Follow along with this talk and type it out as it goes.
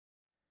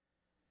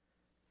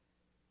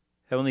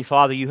Heavenly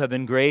Father, you have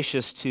been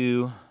gracious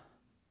to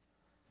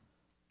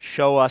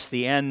show us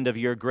the end of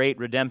your great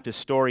redemptive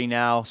story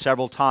now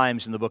several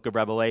times in the book of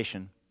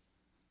Revelation.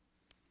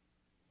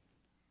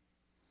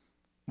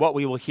 What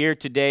we will hear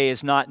today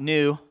is not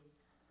new,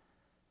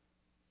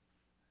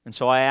 and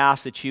so I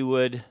ask that you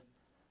would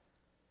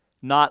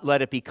not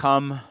let it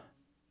become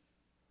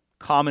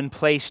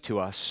commonplace to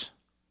us.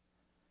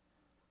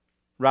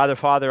 Rather,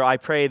 Father, I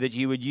pray that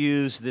you would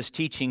use this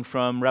teaching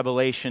from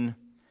Revelation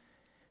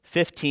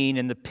 15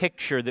 and the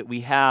picture that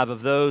we have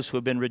of those who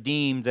have been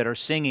redeemed that are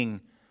singing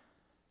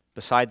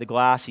beside the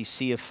glassy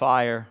sea of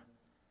fire,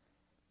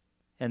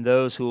 and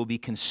those who will be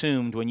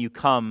consumed when you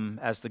come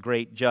as the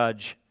great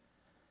judge.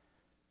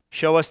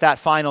 Show us that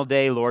final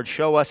day, Lord.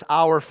 Show us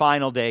our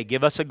final day.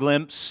 Give us a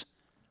glimpse,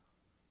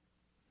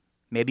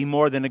 maybe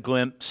more than a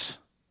glimpse,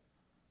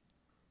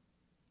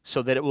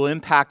 so that it will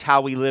impact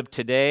how we live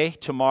today,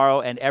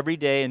 tomorrow, and every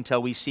day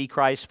until we see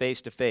Christ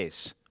face to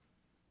face.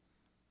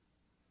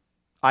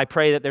 I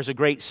pray that there's a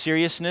great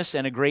seriousness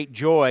and a great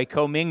joy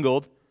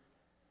commingled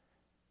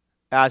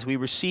as we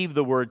receive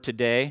the word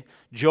today.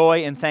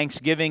 Joy and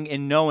thanksgiving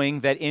in knowing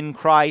that in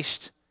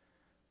Christ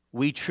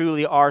we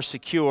truly are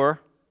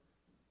secure.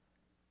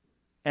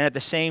 And at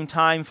the same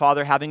time,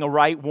 Father, having a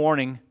right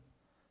warning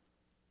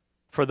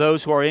for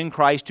those who are in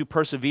Christ to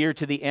persevere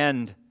to the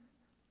end,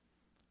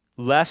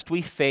 lest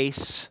we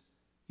face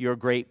your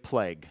great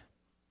plague.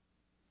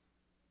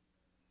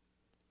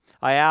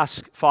 I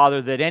ask, Father,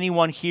 that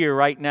anyone here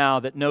right now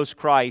that knows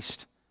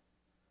Christ,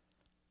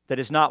 that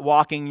is not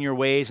walking in your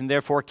ways and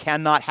therefore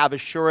cannot have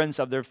assurance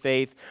of their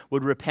faith,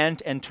 would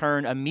repent and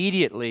turn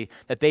immediately,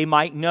 that they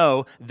might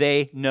know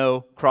they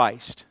know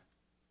Christ.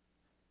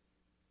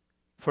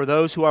 For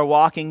those who are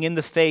walking in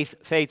the faith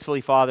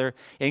faithfully, Father,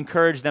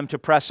 encourage them to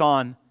press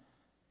on.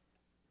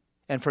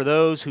 And for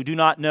those who do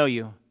not know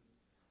you,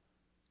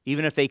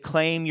 even if they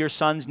claim your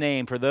Son's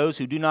name, for those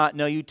who do not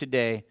know you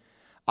today,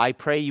 I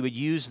pray you would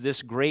use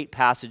this great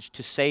passage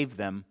to save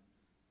them,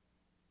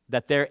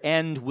 that their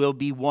end will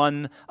be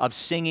one of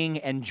singing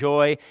and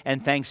joy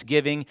and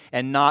thanksgiving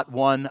and not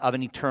one of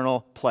an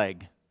eternal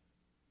plague.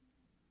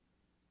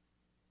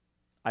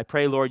 I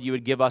pray, Lord, you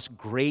would give us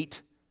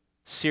great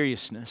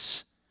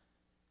seriousness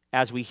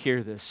as we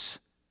hear this.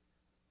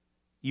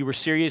 You were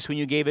serious when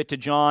you gave it to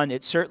John.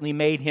 It certainly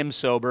made him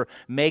sober.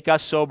 Make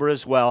us sober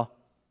as well,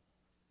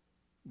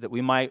 that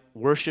we might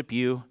worship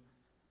you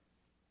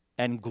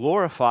and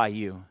glorify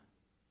you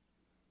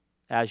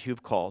as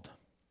you've called.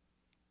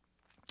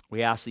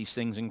 We ask these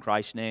things in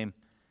Christ's name.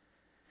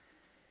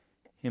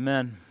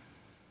 Amen.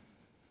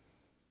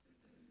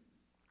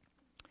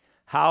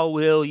 How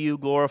will you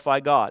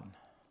glorify God?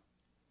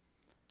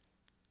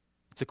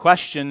 It's a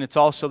question. It's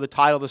also the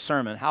title of the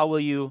sermon. How will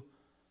you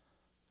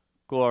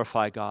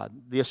glorify God?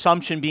 The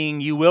assumption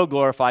being you will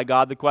glorify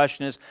God. The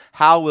question is,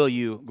 how will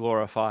you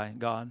glorify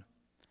God?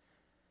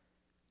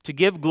 To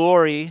give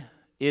glory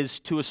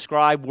is to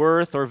ascribe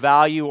worth or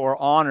value or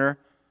honor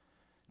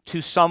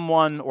to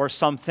someone or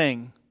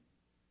something.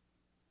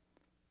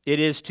 It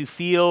is to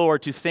feel or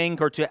to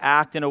think or to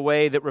act in a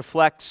way that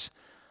reflects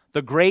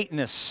the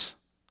greatness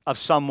of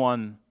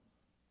someone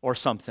or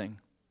something.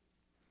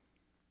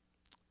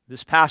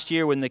 This past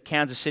year when the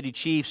Kansas City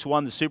Chiefs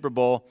won the Super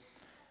Bowl,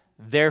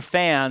 their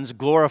fans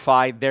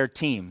glorified their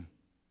team.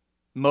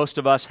 Most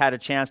of us had a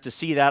chance to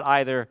see that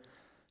either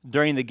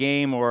during the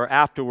game or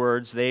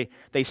afterwards. They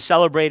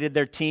celebrated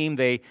their team.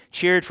 They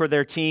cheered for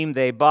their team.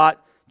 They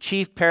bought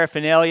Chief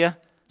paraphernalia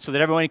so that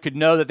everyone could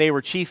know that they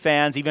were Chief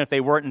fans, even if they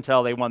weren't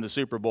until they won the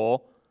Super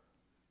Bowl.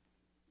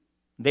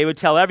 They would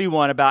tell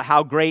everyone about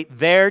how great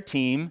their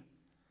team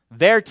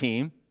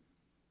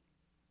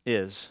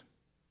is.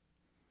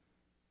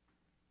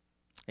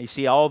 You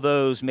see, all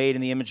those made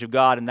in the image of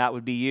God, and that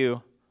would be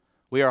you,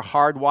 we are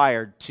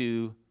hardwired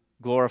to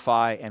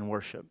glorify and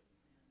worship.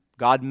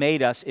 God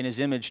made us in His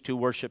image to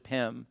worship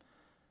Him.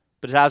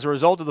 But as a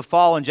result of the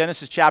fall in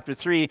Genesis chapter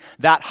 3,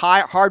 that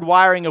hard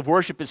wiring of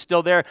worship is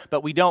still there,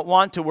 but we don't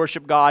want to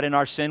worship God in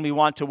our sin. We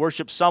want to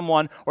worship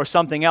someone or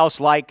something else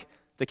like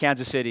the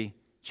Kansas City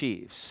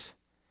Chiefs.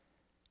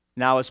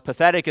 Now, as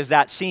pathetic as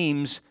that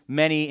seems,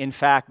 many in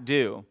fact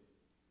do.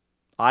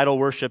 Idol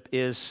worship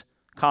is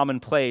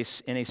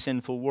commonplace in a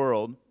sinful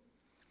world.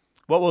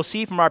 What we'll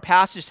see from our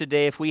passage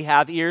today, if we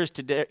have ears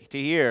to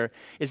hear,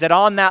 is that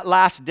on that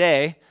last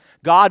day,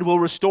 God will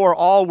restore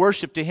all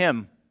worship to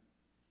Him.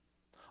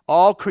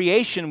 All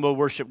creation will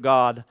worship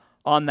God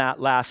on that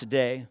last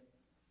day.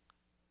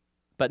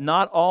 But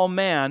not all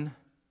man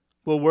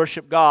will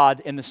worship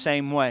God in the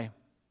same way.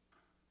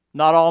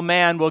 Not all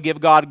man will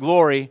give God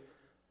glory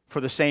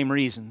for the same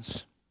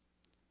reasons.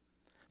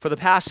 For the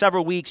past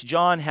several weeks,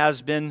 John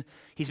he's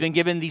been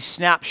given these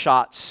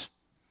snapshots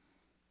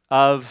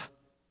of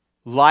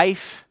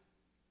life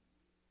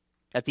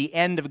at the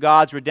end of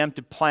God's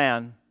redemptive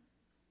plan.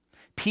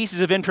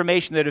 Pieces of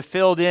information that have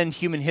filled in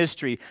human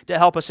history to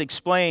help us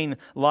explain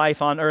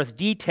life on earth.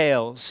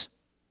 Details.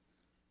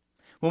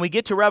 When we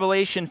get to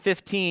Revelation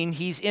 15,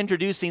 he's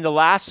introducing the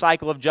last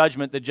cycle of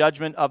judgment, the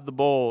judgment of the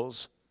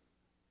bowls.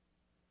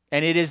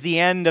 And it is the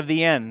end of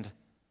the end.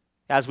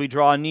 as we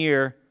draw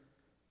near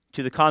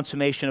to the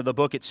consummation of the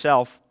book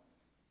itself.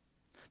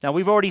 Now,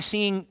 we've already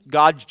seen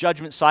God's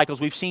judgment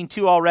cycles. We've seen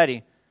two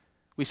already.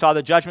 We saw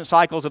the judgment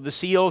cycles of the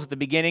seals at the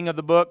beginning of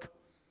the book.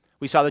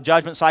 We saw the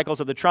judgment cycles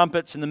of the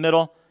trumpets in the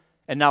middle.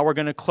 And now we're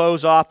going to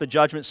close off the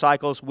judgment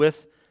cycles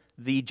with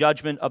the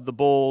judgment of the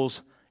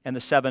bowls and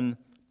the 7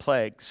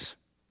 plagues.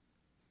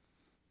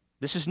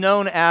 This is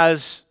known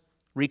as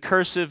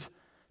recursive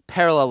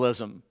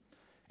parallelism.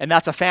 And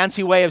that's a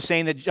fancy way of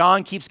saying that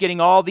John keeps getting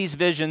all these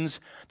visions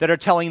that are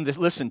telling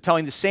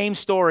the same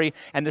story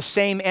and the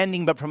same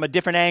ending, but from a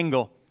different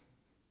angle.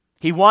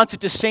 He wants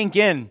it to sink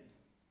in.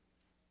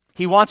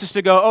 He wants us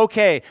to go,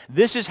 okay,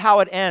 this is how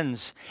it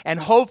ends, and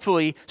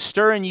hopefully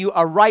stir in you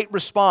a right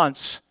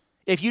response.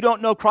 If you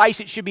don't know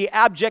Christ, it should be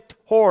abject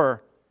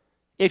horror.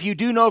 If you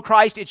do know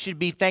Christ, it should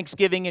be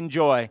thanksgiving and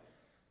joy.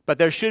 But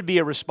there should be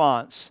a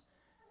response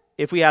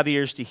if we have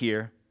ears to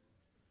hear.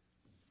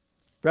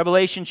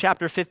 Revelation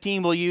chapter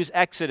 15 will use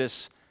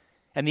Exodus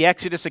and the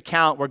Exodus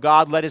account where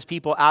God led His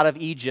people out of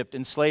Egypt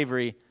in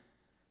slavery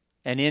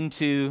and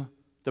into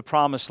the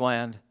promised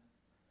land.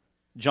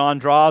 John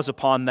draws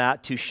upon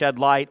that to shed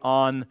light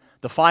on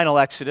the final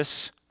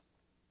Exodus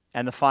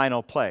and the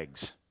final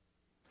plagues.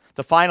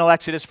 The final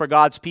Exodus for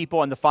God's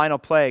people and the final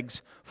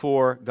plagues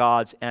for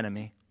God's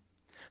enemy.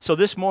 So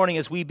this morning,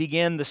 as we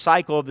begin the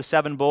cycle of the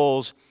 7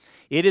 bowls,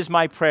 it is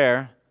my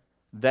prayer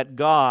that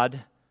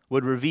God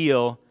would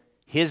reveal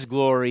His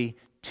glory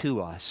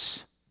to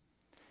us.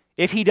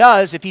 If He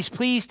does, if He's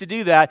pleased to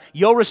do that,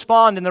 you'll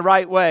respond in the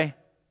right way.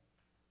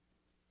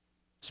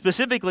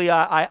 Specifically,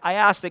 I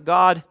ask that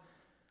God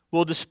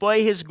will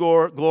display His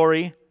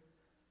glory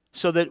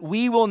so that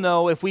we will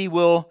know if we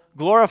will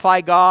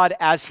glorify God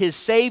as His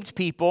saved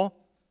people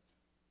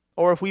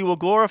or if we will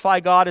glorify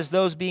God as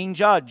those being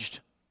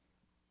judged.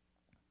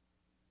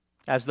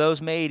 As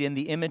those made in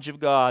the image of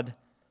God,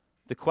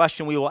 the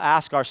question we will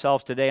ask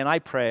ourselves today, and I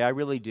pray, I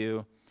really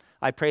do,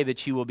 I pray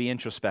that you will be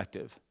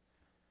introspective.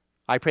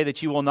 I pray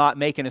that you will not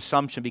make an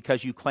assumption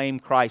because you claim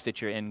Christ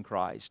that you're in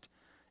Christ.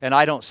 And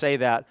I don't say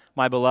that,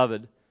 my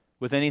beloved,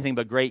 with anything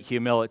but great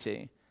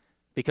humility,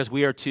 because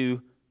we are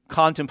to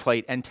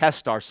contemplate and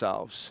test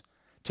ourselves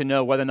to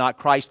know whether or not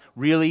Christ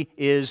really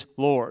is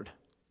Lord.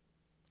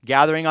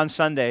 Gathering on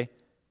Sunday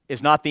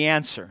is not the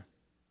answer,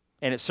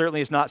 and it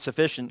certainly is not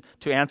sufficient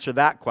to answer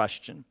that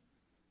question.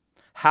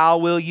 How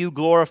will you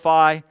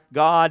glorify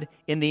God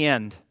in the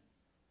end?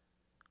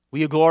 Will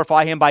you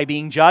glorify Him by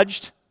being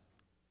judged?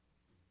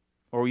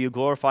 Or will you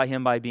glorify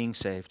Him by being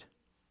saved?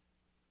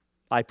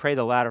 I pray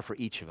the latter for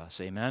each of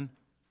us. Amen?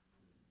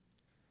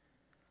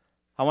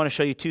 I want to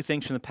show you 2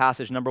 things from the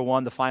passage. Number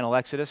 1, the final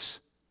Exodus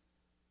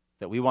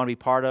that we want to be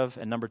part of.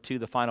 And number 2,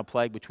 the final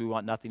plague, which we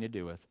want nothing to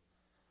do with.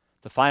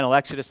 The final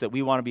Exodus that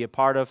we want to be a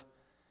part of,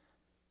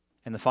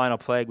 and the final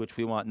plague, which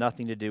we want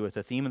nothing to do with.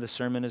 The theme of the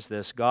sermon is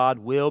this: God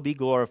will be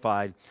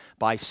glorified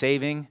by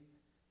saving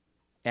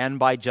and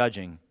by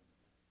judging.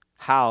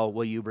 How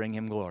will you bring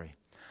Him glory?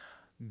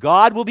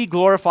 God will be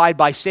glorified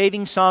by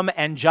saving some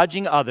and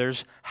judging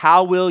others.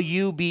 How will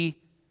you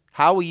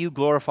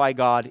glorify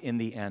God in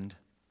the end?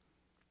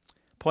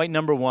 Point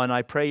number 1,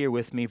 I pray you're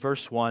with me.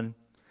 Verse 1,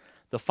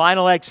 the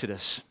final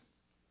Exodus,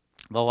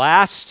 the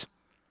last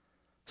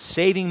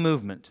saving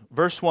movement.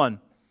 Verse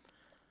 1,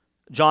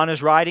 John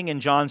is writing,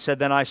 and John said,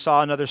 "Then I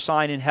saw another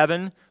sign in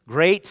heaven,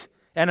 great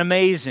and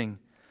amazing.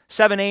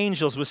 7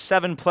 angels with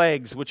 7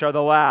 plagues, which are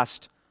the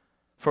last.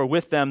 For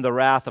with them the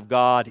wrath of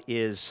God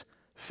is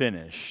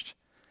finished."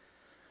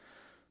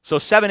 So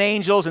 7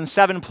 angels and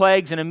 7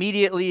 plagues, and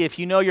immediately, if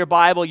you know your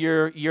Bible,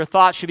 your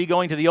thoughts should be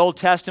going to the Old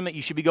Testament.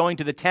 You should be going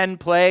to the 10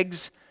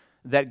 plagues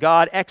that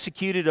God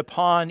executed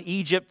upon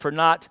Egypt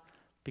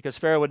because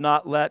Pharaoh would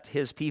not let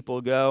his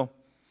people go.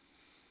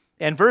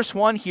 And verse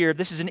 1 here,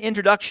 this is an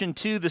introduction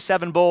to the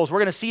 7 bowls. We're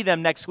going to see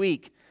them next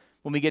week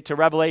when we get to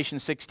Revelation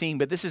 16,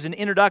 but this is an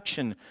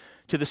introduction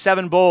to the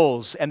 7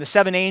 bowls and the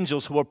 7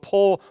 angels who will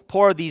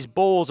pour these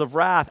bowls of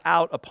wrath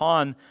out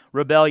upon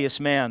rebellious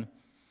man.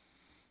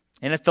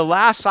 And it's the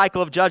last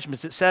cycle of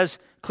judgments. It says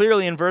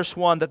clearly in verse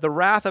 1 that the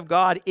wrath of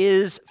God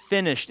is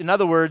finished. In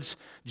other words,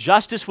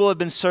 justice will have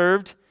been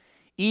served,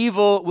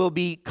 evil will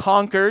be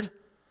conquered,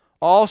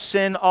 all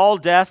sin, all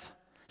death,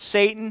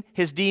 Satan,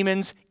 his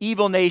demons,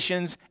 evil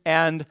nations,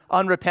 and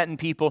unrepentant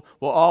people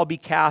will all be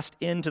cast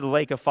into the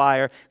lake of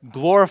fire,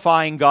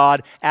 glorifying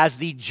God as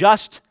the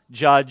just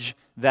judge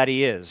that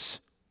He is.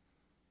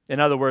 In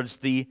other words,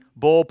 the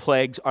bowl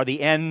plagues are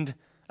the end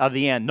of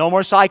the end. No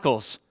more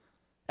cycles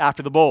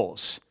after the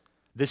bowls.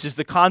 This is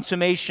the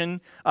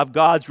consummation of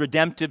God's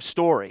redemptive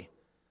story.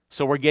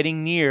 So we're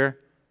getting near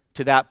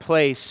to that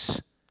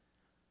place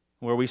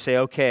where we say,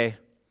 okay,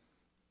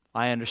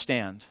 I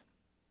understand.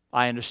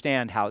 I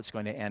understand how it's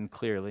going to end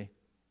clearly.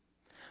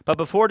 But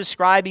before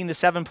describing the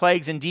 7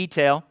 plagues in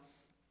detail,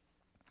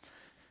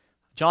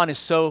 John is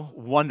so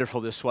wonderful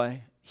this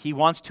way. He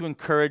wants to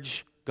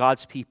encourage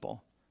God's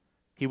people.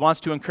 He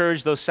wants to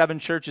encourage those 7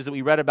 churches that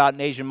we read about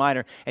in Asia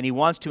Minor, and He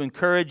wants to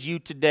encourage you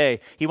today.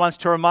 He wants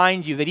to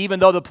remind you that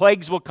even though the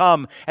plagues will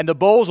come and the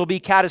bowls will be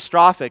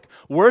catastrophic,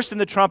 worse than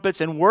the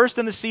trumpets and worse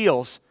than the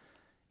seals,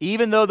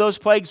 even though those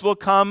plagues will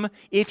come,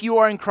 if you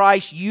are in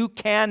Christ, you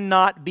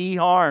cannot be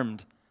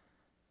harmed.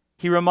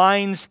 He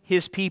reminds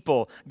His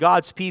people,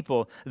 God's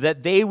people,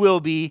 that they will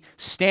be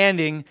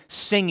standing,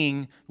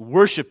 singing,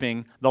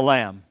 worshiping the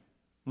Lamb.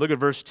 Look at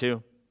verse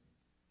 2.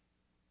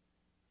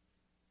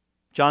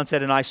 John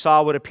said, "And I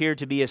saw what appeared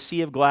to be a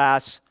sea of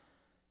glass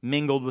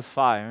mingled with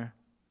fire,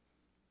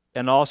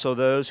 and also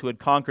those who had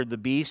conquered the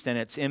beast and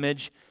its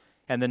image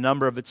and the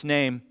number of its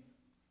name,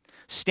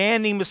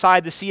 standing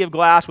beside the sea of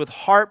glass with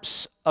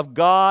harps of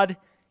God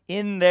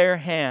in their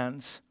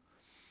hands."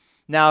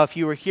 Now, if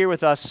you were here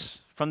with us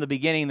from the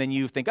beginning, then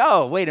you think,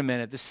 oh, wait a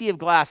minute, the sea of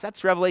glass,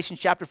 that's Revelation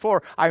chapter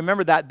 4. I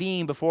remember that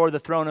being before the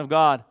throne of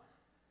God.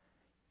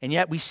 And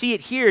yet we see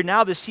it here,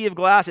 now the sea of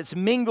glass, it's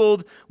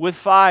mingled with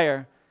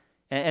fire.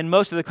 And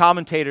most of the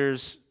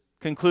commentators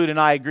conclude, and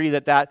I agree,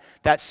 that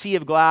sea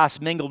of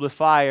glass mingled with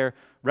fire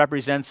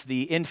represents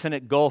the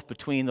infinite gulf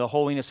between the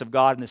holiness of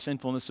God and the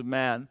sinfulness of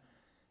man,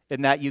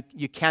 and that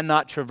you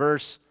cannot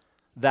traverse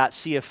that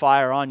sea of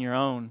fire on your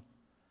own.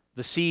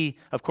 The sea,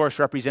 of course,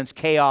 represents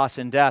chaos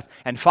and death,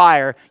 and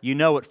fire, you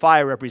know what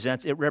fire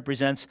represents. It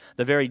represents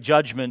the very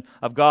judgment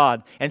of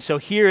God. And so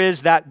here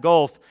is that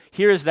gulf,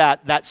 here is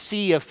that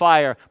sea of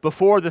fire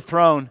before the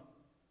throne,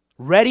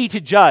 ready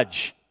to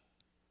judge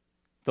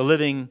the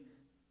living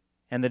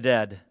and the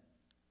dead.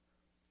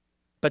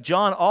 But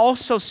John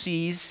also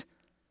sees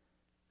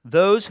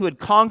those who had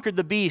conquered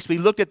the beast. We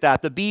looked at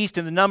that, the beast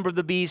and the number of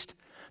the beast,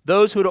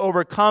 those who had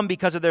overcome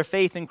because of their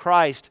faith in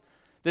Christ.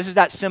 This is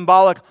that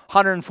symbolic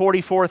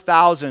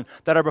 144,000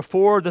 that are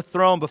before the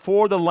throne,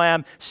 before the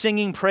Lamb,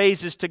 singing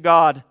praises to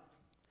God.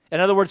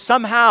 In other words,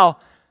 somehow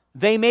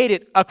they made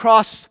it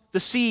across the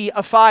sea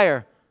of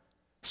fire.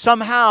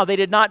 Somehow they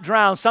did not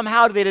drown.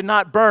 Somehow they did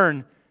not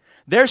burn.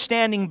 They're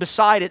standing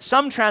beside it.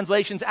 Some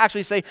translations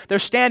actually say they're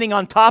standing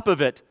on top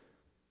of it,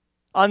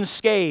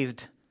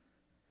 unscathed.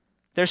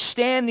 They're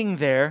standing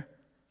there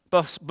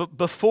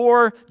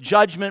before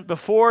judgment,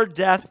 before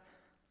death,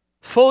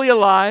 fully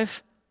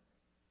alive,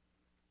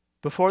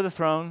 before the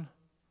throne,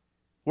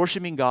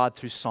 worshiping God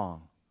through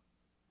song.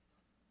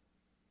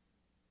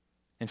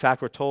 In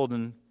fact, we're told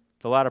in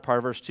the latter part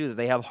of verse 2 that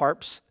they have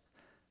harps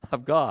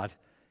of God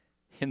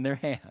in their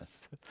hands.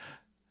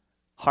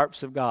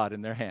 Harps of God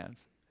in their hands.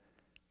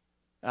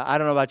 I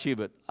don't know about you,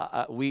 but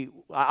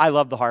I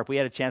love the harp. We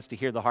had a chance to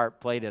hear the harp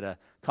played at a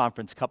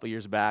conference a couple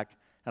years back,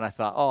 and I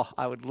thought, oh,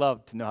 I would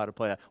love to know how to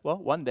play that. Well,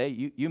 one day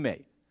you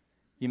may.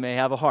 You may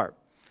have a harp.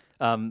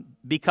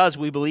 Because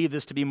we believe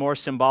this to be more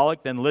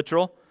symbolic than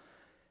literal,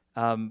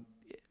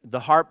 the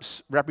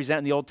harps represent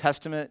in the Old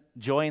Testament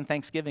joy and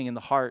thanksgiving in the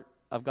heart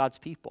of God's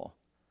people.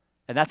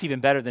 And that's even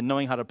better than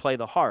knowing how to play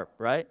the harp,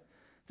 right?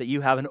 That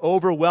you have an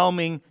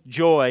overwhelming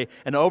joy,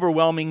 an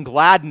overwhelming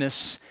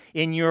gladness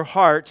in your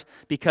heart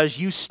because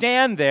you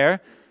stand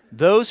there.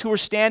 Those who were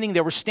standing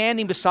there were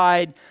standing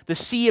beside the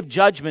sea of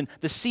judgment,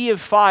 the sea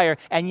of fire,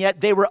 and yet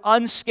they were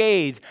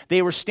unscathed.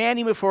 They were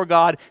standing before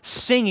God,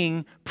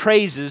 singing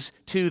praises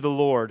to the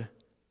Lord,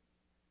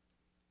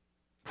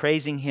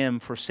 praising Him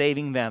for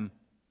saving them,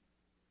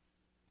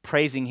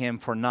 praising Him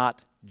for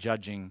not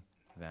judging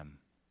them.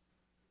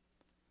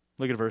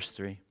 Look at verse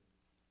 3.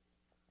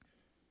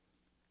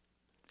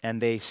 And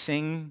they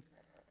sing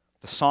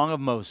the song of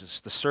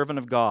Moses, the servant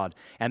of God,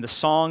 and the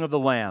song of the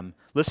Lamb.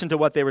 Listen to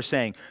what they were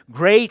saying.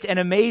 Great and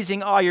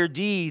amazing are your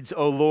deeds,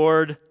 O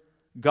Lord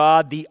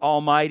God the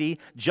Almighty.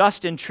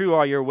 Just and true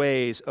are your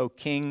ways, O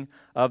King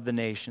of the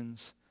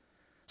nations.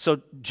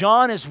 So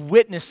John is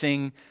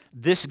witnessing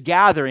this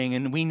gathering,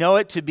 and we know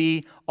it to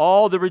be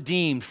all the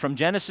redeemed from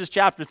Genesis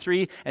chapter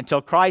 3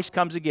 until Christ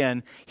comes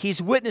again. He's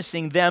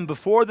witnessing them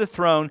before the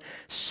throne,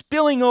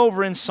 spilling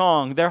over in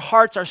song. Their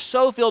hearts are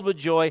so filled with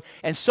joy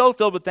and so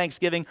filled with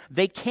thanksgiving,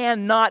 they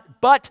cannot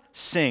but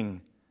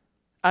sing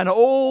an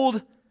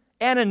old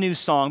and a new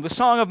song, the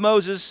song of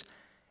Moses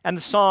and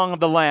the song of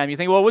the Lamb. You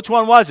think, well, which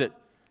one was it?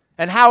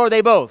 And how are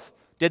they both?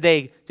 Did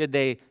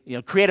they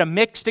create a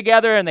mix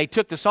together and they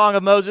took the song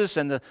of Moses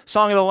and the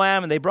song of the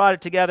Lamb and they brought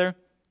it together?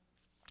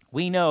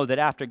 We know that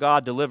after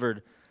God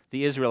delivered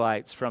the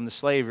Israelites from the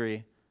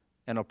slavery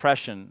and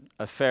oppression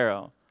of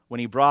Pharaoh, when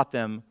He brought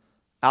them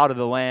out of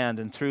the land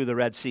and through the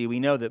Red Sea,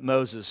 we know that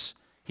Moses,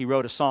 he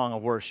wrote a song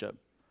of worship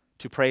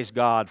to praise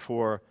God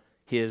for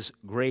His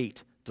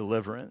great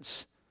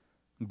deliverance,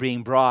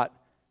 being brought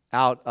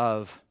out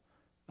of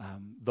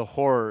the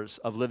horrors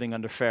of living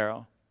under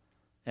Pharaoh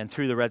and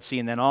through the Red Sea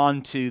and then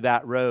on to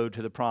that road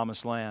to the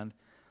Promised Land.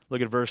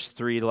 Look at verse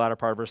 3, the latter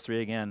part of verse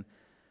 3 again.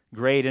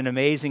 Great and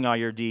amazing are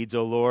your deeds,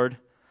 O Lord,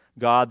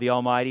 God the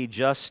Almighty.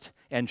 Just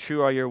and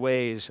true are your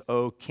ways,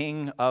 O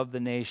King of the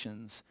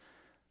nations.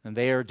 And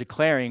they are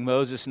declaring,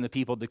 Moses and the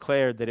people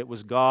declared that it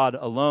was God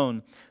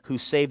alone who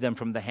saved them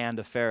from the hand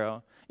of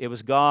Pharaoh. It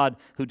was God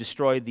who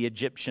destroyed the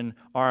Egyptian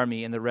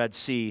army in the Red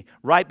Sea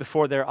right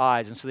before their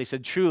eyes. And so they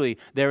said, truly,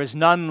 there is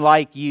none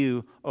like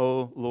you,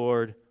 O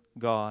Lord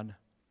God.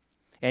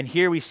 And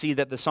here we see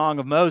that the Song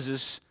of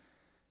Moses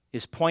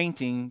is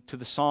pointing to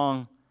the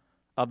Song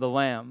of the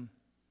Lamb.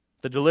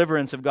 The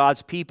deliverance of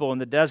God's people in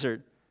the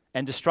desert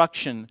and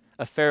destruction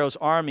of Pharaoh's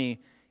army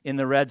in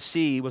the Red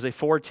Sea was a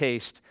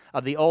foretaste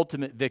of the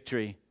ultimate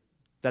victory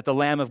that the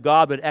Lamb of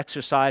God would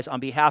exercise on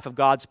behalf of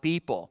God's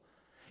people.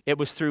 It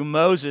was through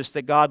Moses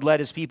that God led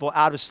his people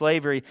out of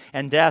slavery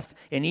and death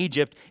in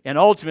Egypt and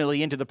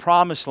ultimately into the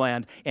Promised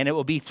Land. And it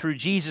will be through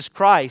Jesus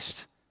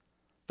Christ,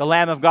 the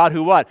Lamb of God,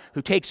 who what?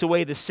 Who takes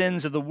away the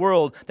sins of the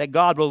world, that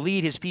God will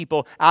lead his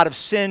people out of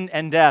sin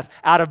and death,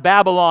 out of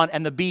Babylon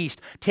and the beast,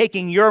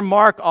 taking your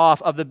mark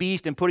off of the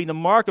beast and putting the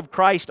mark of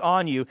Christ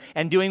on you,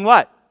 and doing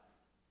what?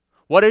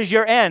 What is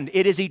your end?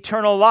 It is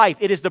eternal life.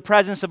 It is the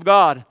presence of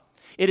God.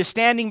 It is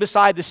standing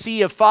beside the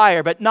sea of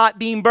fire, but not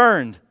being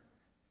burned.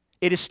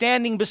 It is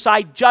standing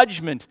beside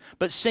judgment,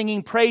 but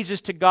singing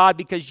praises to God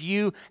because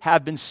you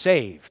have been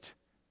saved.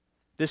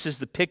 This is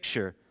the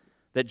picture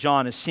that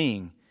John is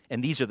seeing,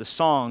 and these are the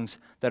songs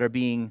that are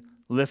being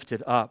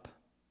lifted up.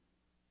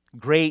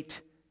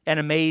 Great and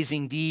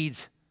amazing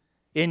deeds,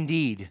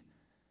 indeed,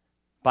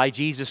 by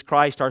Jesus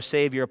Christ our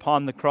Savior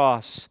upon the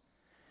cross.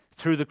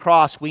 Through the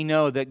cross, we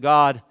know that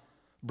God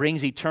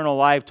brings eternal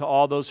life to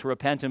all those who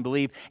repent and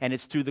believe, and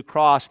it's through the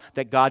cross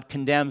that God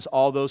condemns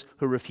all those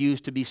who refuse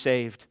to be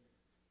saved.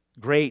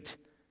 Great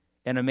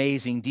and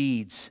amazing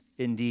deeds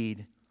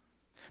indeed.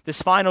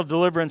 This final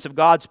deliverance of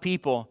God's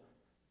people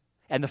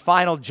and the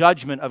final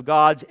judgment of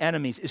God's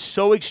enemies is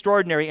so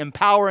extraordinary in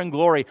power and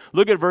glory.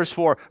 Look at verse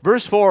 4.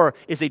 Verse 4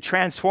 is a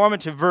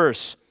transformative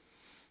verse.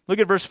 Look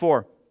at verse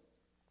 4.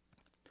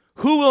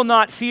 Who will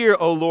not fear,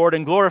 O Lord,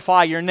 and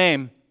glorify your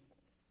name?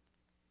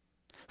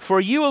 For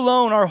you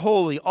alone are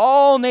holy.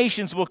 All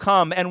nations will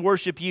come and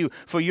worship you,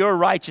 for your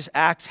righteous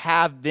acts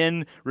have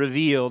been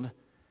revealed.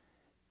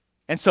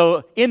 And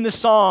so in the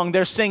song,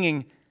 they're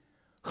singing,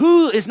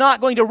 who is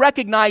not going to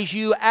recognize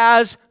you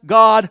as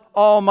God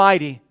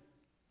Almighty?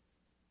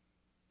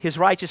 His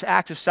righteous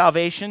acts of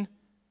salvation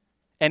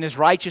and his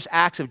righteous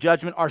acts of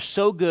judgment are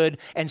so good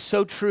and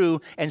so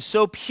true and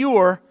so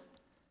pure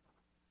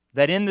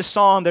that in the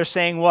song they're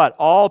saying what?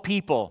 All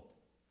people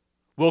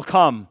will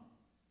come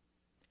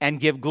and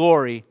give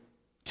glory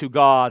to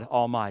God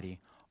Almighty.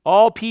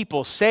 All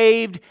people,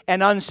 saved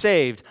and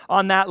unsaved,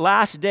 on that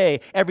last day,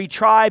 every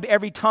tribe,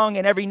 every tongue,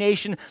 and every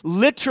nation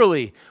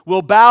literally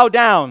will bow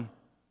down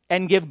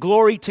and give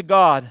glory to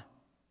God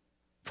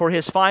for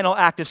his final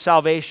act of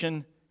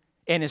salvation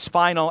and his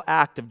final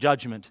act of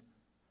judgment.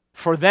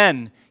 For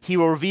then he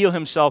will reveal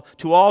himself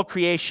to all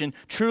creation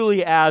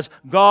truly as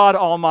God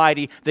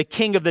Almighty, the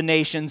King of the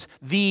nations,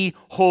 the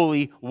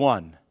Holy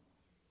One.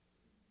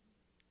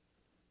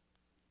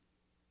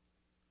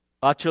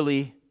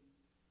 Utterly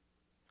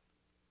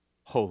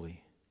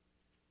holy.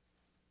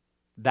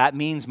 That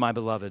means, my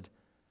beloved,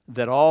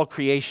 that all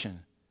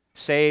creation,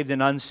 saved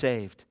and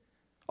unsaved,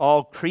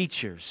 all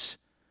creatures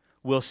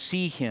will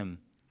see him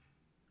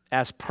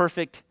as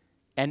perfect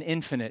and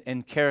infinite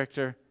in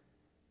character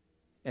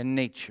and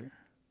nature.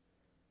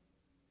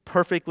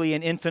 Perfectly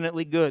and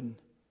infinitely good.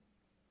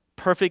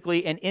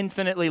 Perfectly and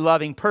infinitely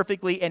loving,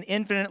 perfectly and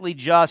infinitely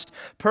just,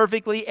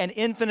 perfectly and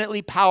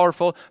infinitely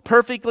powerful,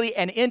 perfectly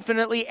and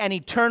infinitely and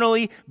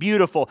eternally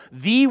beautiful.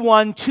 The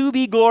one to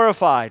be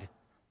glorified.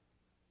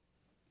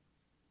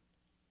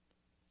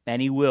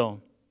 And he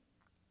will.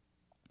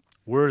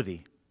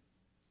 Worthy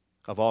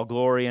of all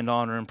glory and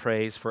honor and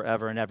praise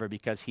forever and ever,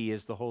 because he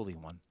is the Holy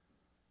One.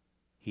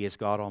 He is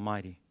God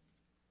Almighty.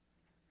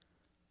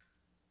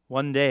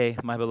 One day,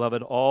 my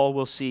beloved, all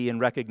will see and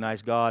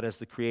recognize God as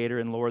the Creator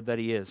and Lord that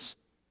he is,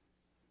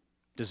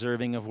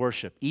 deserving of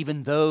worship.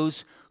 Even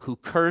those who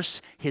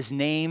curse his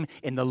name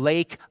in the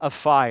lake of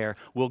fire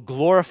will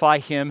glorify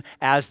him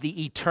as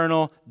the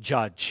eternal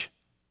judge.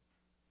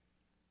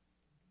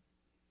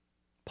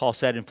 Paul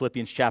said in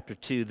Philippians chapter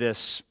 2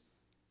 this,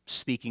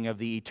 speaking of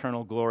the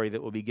eternal glory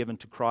that will be given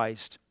to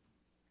Christ.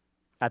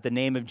 At the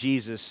name of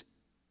Jesus,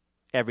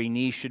 every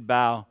knee should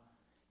bow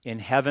in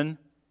heaven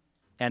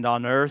and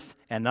on earth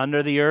and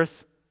under the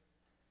earth,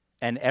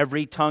 and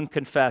every tongue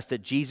confess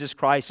that Jesus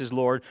Christ is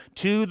Lord,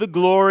 to the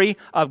glory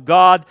of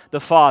God the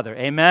Father.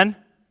 Amen?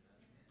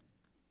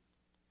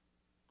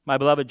 My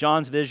beloved,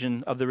 John's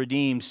vision of the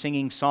redeemed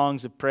singing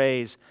songs of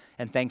praise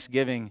and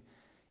thanksgiving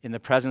in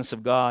the presence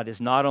of God is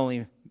not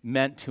only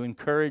meant to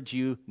encourage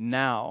you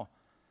now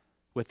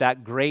with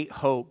that great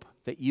hope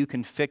that you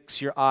can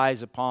fix your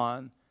eyes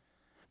upon,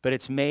 but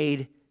it's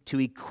made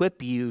to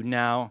equip you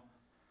now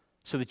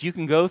so that you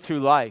can go through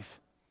life.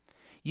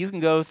 You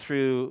can go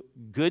through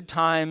good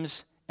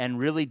times and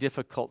really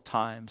difficult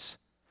times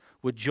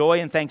with joy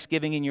and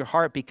thanksgiving in your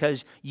heart,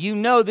 because you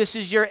know this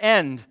is your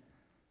end.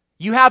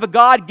 You have a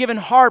God-given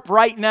harp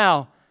right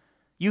now.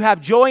 You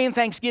have joy and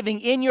thanksgiving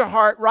in your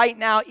heart right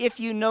now if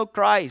you know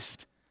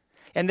Christ.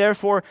 And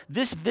therefore,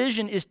 this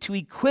vision is to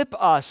equip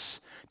us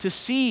to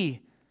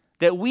see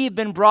that we've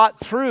been brought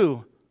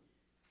through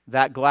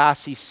that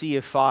glassy sea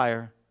of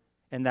fire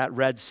and that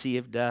red sea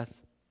of death.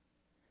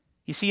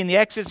 You see, in the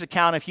Exodus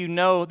account, if you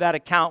know that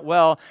account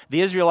well,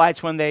 the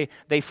Israelites, when they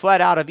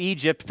fled out of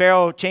Egypt,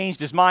 Pharaoh changed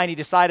his mind. He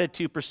decided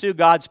to pursue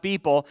God's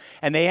people,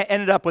 and they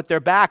ended up with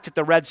their backs at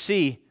the Red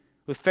Sea,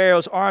 with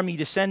Pharaoh's army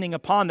descending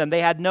upon them.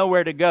 They had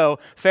nowhere to go.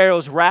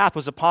 Pharaoh's wrath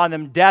was upon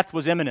them. Death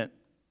was imminent.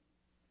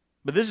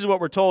 But this is what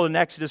we're told in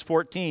Exodus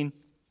 14.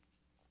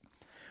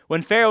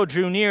 When Pharaoh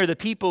drew near, the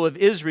people of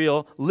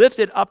Israel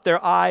lifted up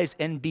their eyes,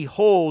 and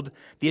behold,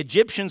 the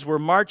Egyptians were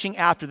marching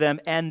after them,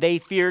 and they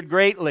feared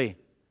greatly.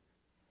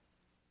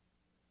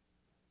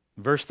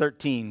 Verse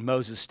 13,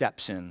 Moses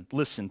steps in.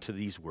 Listen to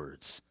these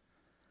words.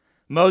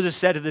 Moses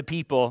said to the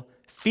people,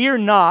 "Fear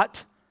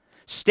not,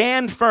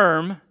 stand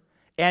firm,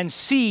 and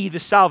see the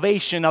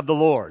salvation of the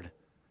Lord."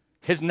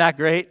 Isn't that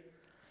great?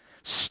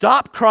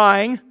 Stop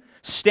crying,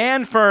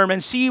 stand firm,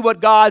 and see what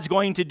God's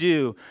going to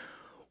do,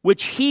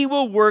 which he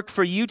will work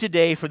for you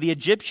today. For the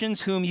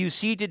Egyptians whom you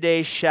see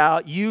today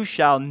you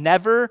shall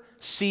never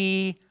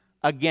see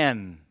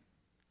again.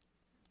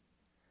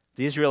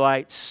 The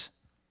Israelites,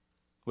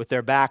 with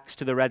their backs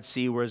to the Red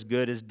Sea, were as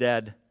good as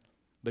dead.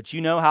 But you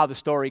know how the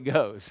story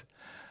goes.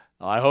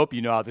 I hope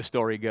you know how the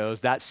story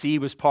goes. That sea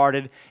was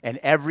parted, and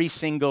every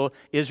single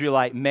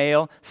Israelite,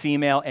 male,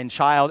 female, and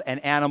child and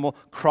animal,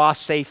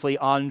 crossed safely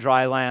on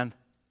dry land.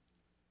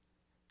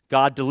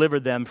 God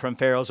delivered them from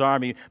Pharaoh's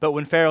army. But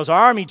when Pharaoh's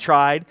army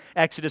tried,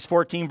 Exodus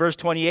 14, verse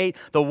 28,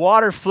 the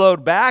water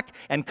flowed back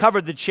and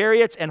covered the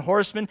chariots and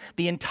horsemen.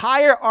 The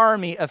entire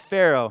army of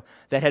Pharaoh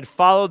that had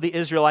followed the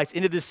Israelites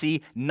into the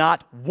sea,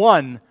 not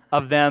one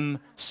of them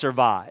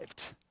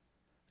survived.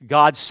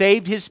 God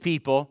saved his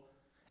people,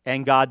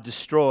 and God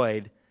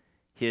destroyed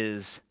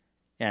his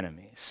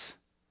enemies.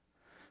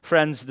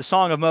 Friends, the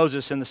Song of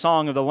Moses and the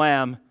Song of the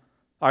Lamb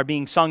are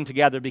being sung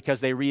together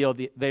because they reveal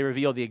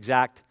the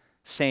exact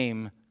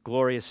same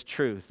glorious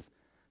truth.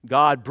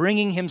 God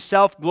bringing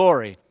himself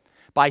glory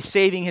by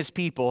saving his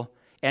people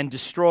and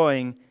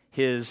destroying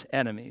his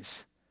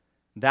enemies.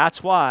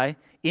 That's why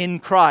in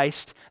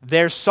Christ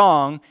their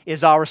song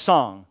is our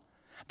song.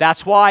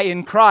 That's why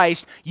in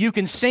Christ you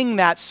can sing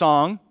that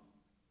song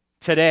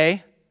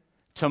today,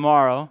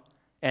 tomorrow,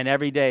 and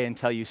every day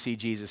until you see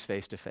Jesus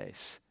face to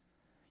face.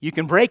 You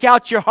can break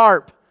out your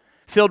harp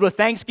filled with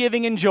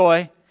thanksgiving and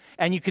joy,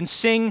 and you can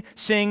sing,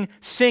 sing,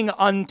 sing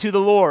unto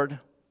the Lord.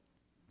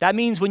 That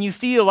means when you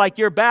feel like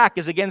your back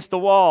is against the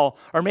wall,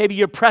 or maybe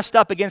you're pressed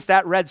up against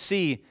that Red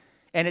Sea,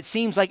 and it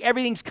seems like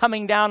everything's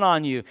coming down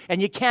on you,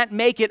 and you can't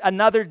make it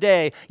another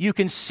day, you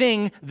can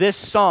sing this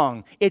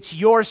song. It's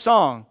your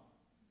song.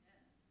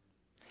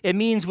 It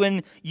means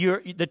when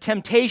the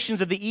temptations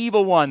of the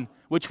evil one,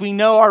 which we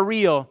know are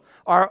real,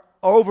 are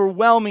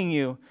overwhelming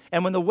you,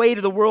 and when the weight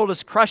of the world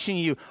is crushing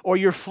you, or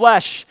your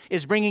flesh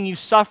is bringing you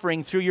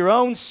suffering through your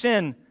own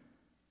sin,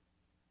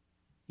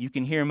 you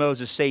can hear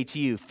Moses say to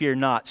you, "Fear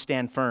not,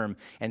 stand firm,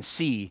 and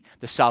see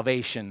the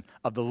salvation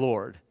of the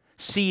Lord."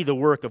 See the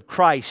work of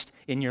Christ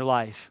in your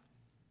life.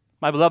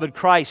 My beloved,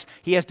 Christ,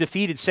 he has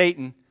defeated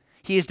Satan.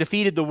 He has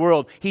defeated the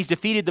world. He's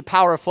defeated the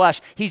power of flesh.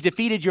 He's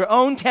defeated your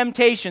own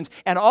temptations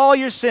and all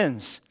your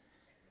sins.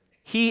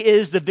 He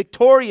is the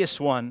victorious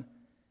one.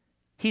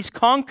 He's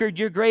conquered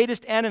your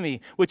greatest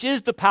enemy, which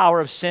is the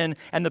power of sin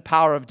and the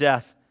power of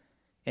death.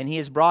 And he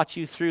has brought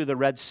you through the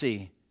Red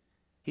Sea.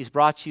 He's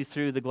brought you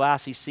through the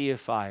glassy sea of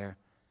fire,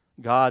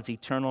 God's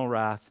eternal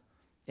wrath.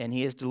 And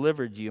he has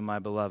delivered you, my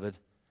beloved,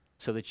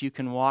 so that you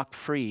can walk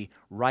free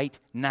right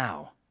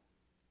now.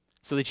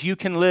 So that you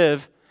can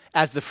live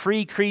as the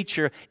free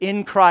creature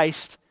in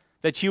Christ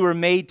that you were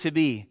made to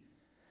be.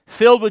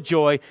 Filled with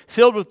joy,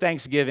 filled with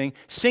thanksgiving,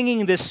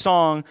 singing this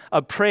song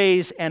of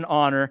praise and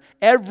honor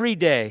every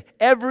day,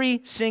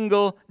 every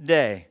single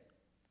day.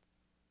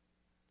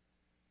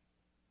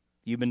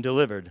 You've been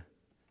delivered,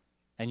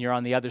 and you're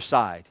on the other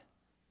side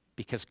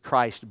because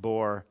Christ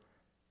bore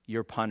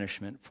your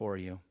punishment for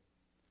you.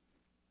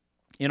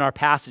 In our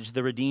passage,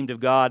 the redeemed of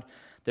God,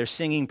 they're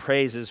singing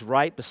praises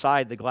right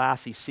beside the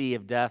glassy sea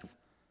of death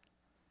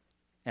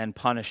and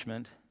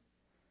punishment.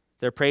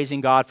 They're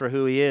praising God for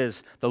who he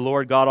is, the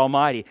Lord God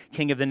Almighty,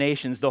 King of the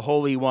nations, the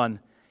Holy One.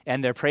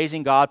 And they're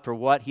praising God for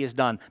what he has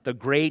done, the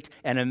great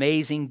and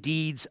amazing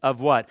deeds of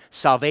what?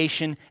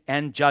 Salvation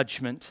and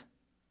judgment.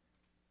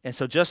 And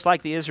so just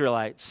like the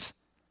Israelites,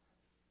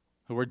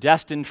 who were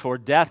destined for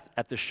death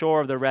at the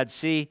shore of the Red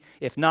Sea,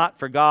 if not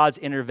for God's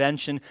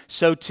intervention,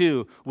 so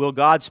too will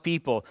God's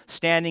people,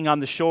 standing on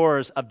the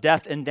shores of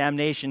death and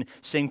damnation,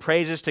 sing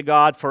praises to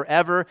God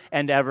forever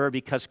and ever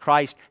because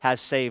Christ has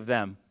saved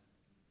them.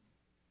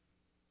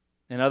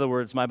 In other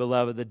words, my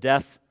beloved, the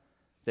death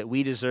that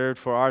we deserved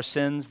for our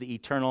sins, the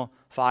eternal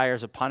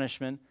fires of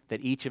punishment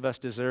that each of us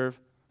deserve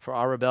for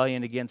our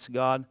rebellion against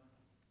God,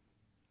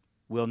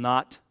 will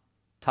not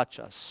touch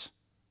us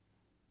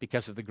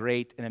because of the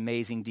great and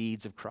amazing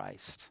deeds of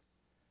Christ,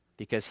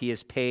 because he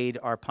has paid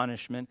our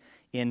punishment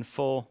in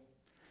full.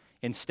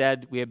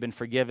 Instead, we have been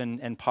forgiven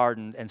and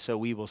pardoned, and so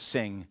we will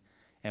sing,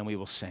 and we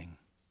will sing.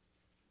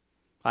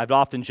 I've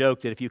often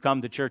joked that if you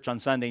come to church on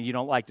Sunday and you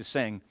don't like to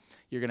sing,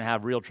 you're going to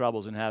have real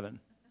troubles in heaven,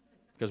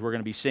 because we're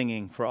going to be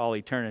singing for all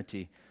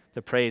eternity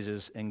the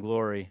praises and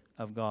glory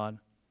of God.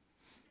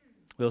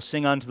 We'll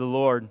sing unto the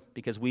Lord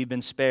because we've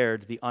been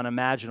spared the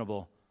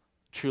unimaginable,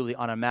 truly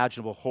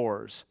unimaginable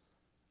horrors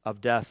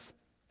of death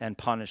and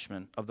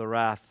punishment, of the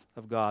wrath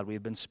of God.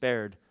 We've been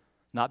spared,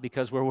 not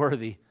because we're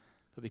worthy,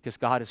 but because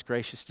God is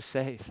gracious to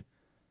save.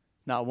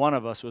 Not one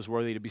of us was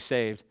worthy to be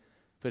saved,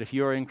 but if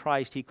you are in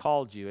Christ, He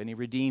called you and He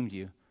redeemed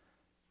you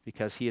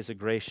because He is a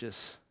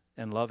gracious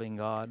and loving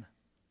God.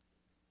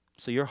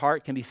 So your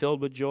heart can be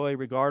filled with joy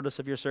regardless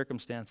of your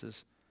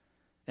circumstances.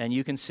 And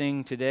you can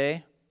sing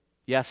today,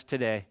 yes,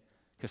 today,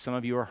 because some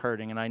of you are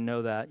hurting, and I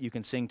know that. You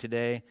can sing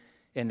today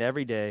and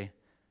every day,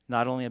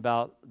 not only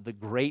about the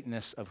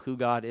greatness of who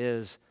God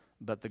is,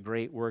 but the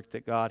great work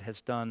that God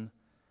has done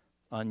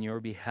on your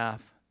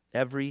behalf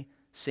every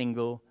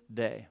single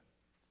day.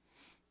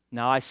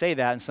 Now, I say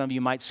that, and some of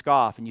you might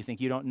scoff, and you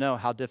think you don't know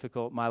how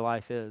difficult my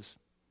life is.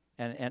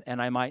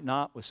 And I might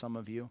not with some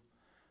of you,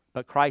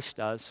 but Christ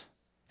does,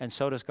 and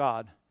so does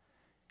God.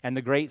 And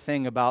the great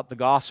thing about the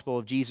gospel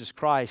of Jesus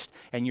Christ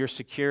and your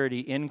security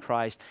in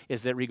Christ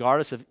is that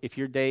regardless of if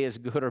your day is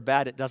good or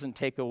bad, it doesn't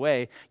take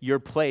away your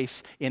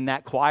place in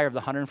that choir of the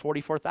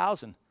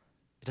 144,000.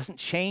 It doesn't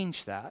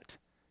change that.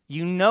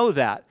 You know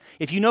that.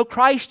 If you know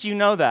Christ, you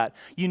know that.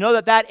 You know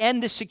that that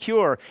end is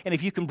secure. And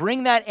if you can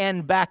bring that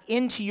end back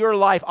into your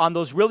life on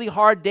those really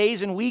hard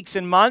days and weeks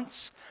and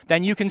months,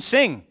 then you can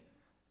sing.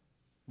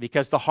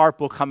 Because the harp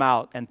will come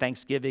out and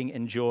thanksgiving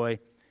and joy,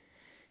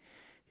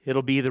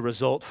 it'll be the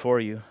result for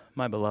you,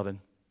 my beloved.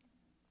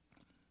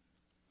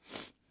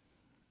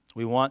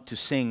 We want to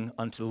sing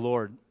unto the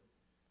Lord.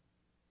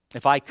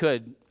 If I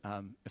could,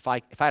 if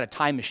I had a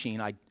time machine,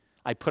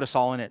 I'd put us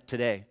all in it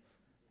today.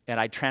 And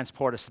I'd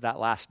transport us to that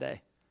last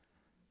day.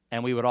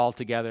 And we would all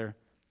together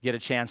get a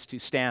chance to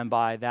stand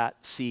by that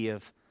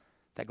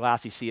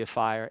glassy sea of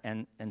fire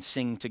and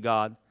sing to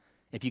God.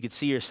 If you could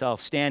see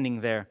yourself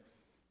standing there,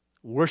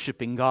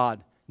 worshiping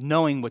God,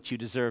 knowing what you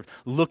deserve,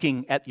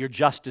 looking at your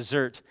just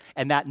desert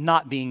and that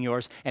not being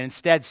yours, and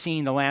instead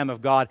seeing the Lamb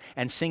of God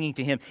and singing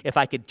to Him. If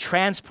I could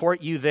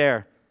transport you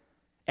there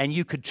and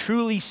you could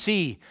truly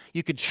see,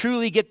 you could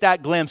truly get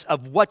that glimpse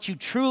of what you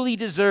truly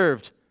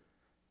deserved,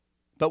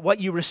 but what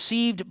you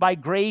received by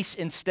grace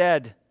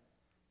instead,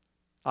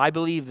 I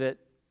believe that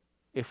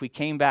if we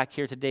came back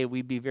here today,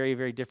 we'd be very,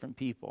 very different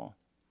people.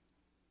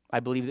 I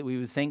believe that we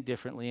would think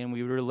differently and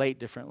we would relate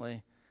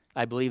differently.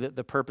 I believe that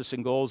the purpose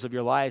and goals of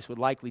your lives would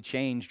likely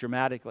change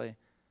dramatically.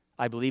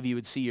 I believe you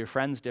would see your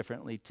friends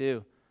differently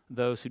too.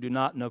 Those who do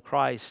not know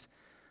Christ,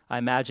 I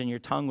imagine your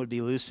tongue would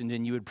be loosened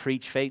and you would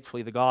preach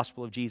faithfully the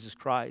gospel of Jesus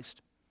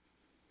Christ.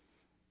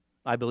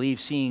 I believe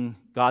seeing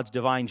God's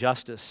divine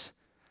justice,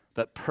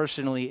 but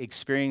personally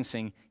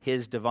experiencing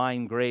His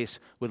divine grace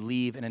would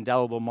leave an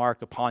indelible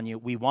mark upon you.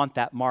 We want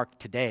that mark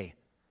today.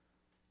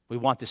 We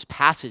want this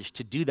passage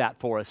to do that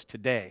for us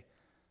today.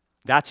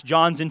 That's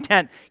John's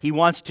intent. He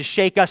wants to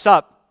shake us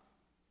up,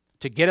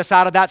 to get us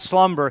out of that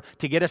slumber,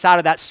 to get us out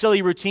of that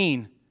silly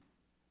routine,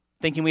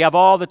 thinking we have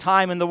all the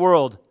time in the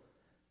world,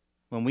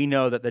 when we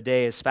know that the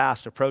day is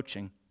fast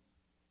approaching.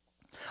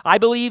 I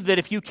believe that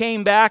if you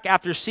came back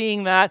after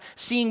seeing that,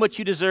 seeing what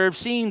you deserve,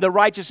 seeing the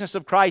righteousness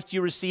of Christ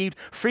you received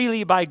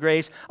freely by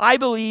grace, I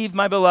believe,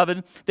 my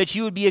beloved, that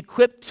you would be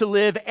equipped to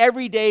live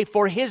every day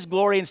for His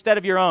glory instead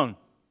of your own.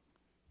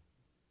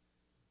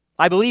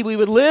 I believe we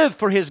would live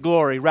for His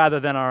glory rather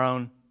than our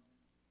own.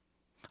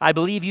 I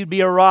believe you'd be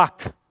a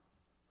rock.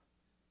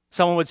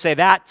 Someone would say,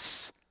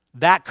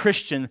 that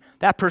Christian,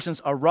 that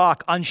person's a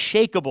rock,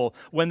 unshakable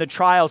when the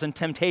trials and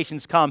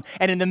temptations come.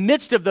 And in the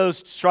midst of those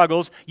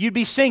struggles, you'd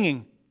be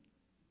singing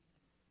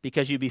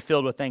because you'd be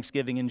filled with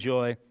thanksgiving and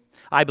joy.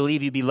 I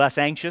believe you'd be less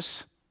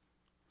anxious.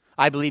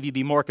 I believe you'd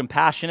be more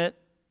compassionate.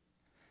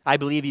 I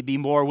believe you'd be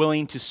more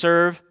willing to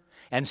serve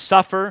and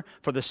suffer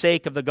for the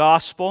sake of the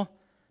gospel,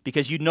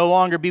 because you'd no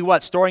longer be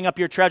what? Storing up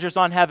your treasures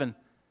on heaven.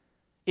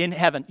 In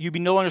heaven. You'd be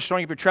no longer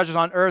storing up your treasures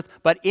on earth,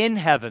 but in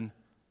heaven,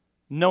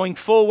 knowing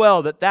full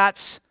well that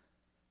that's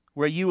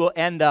where you will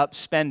end up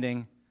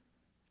spending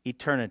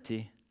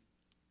eternity.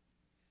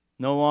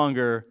 No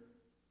longer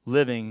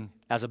living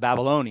as a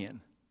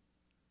Babylonian,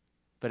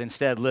 but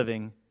instead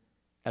living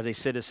as a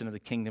citizen of the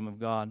kingdom of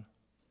God.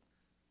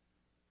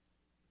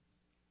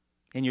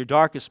 In your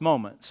darkest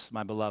moments,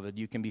 my beloved,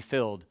 you can be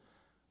filled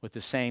with the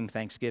same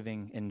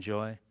thanksgiving and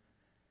joy,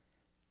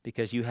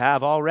 because you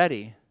have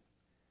already,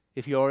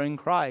 if you're in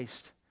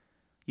Christ,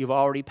 you've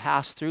already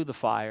passed through the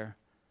fire.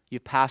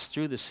 You've passed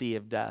through the sea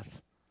of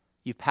death.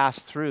 You've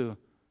passed through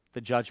the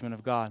judgment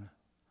of God.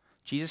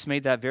 Jesus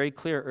made that very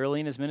clear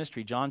early in His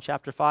ministry. John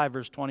chapter 5,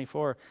 verse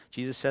 24.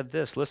 Jesus said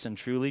this, listen,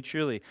 truly,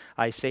 truly,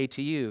 I say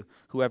to you,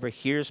 whoever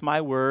hears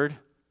my word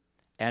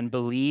and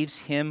believes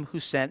Him who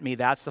sent me,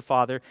 that's the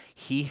Father,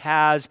 he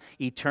has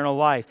eternal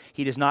life.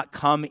 He does not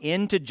come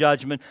into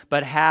judgment,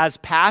 but has,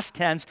 past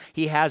tense,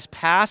 he has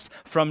passed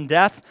from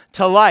death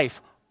to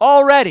life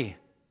already.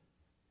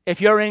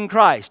 If you're in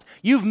Christ,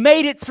 you've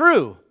made it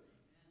through.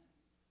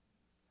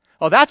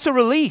 Oh, that's a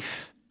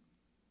relief.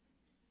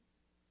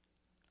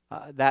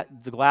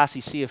 That the glassy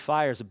sea of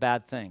fire is a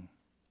bad thing.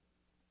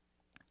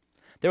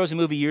 There was a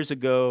movie years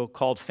ago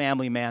called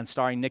Family Man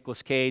starring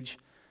Nicolas Cage.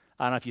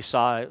 I don't know if you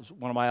saw it. It was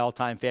one of my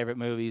all-time favorite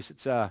movies.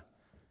 It's can't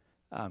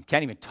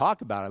even talk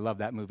about it. I love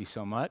that movie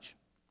so much.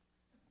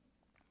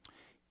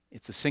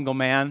 It's a single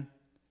man,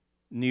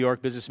 New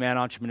York businessman,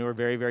 entrepreneur,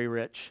 very, very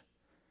rich.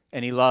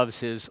 And he loves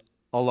his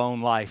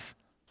alone life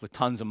with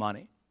tons of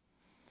money.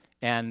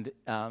 And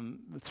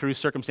through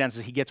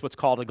circumstances, he gets what's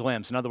called a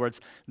glimpse. In other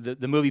words,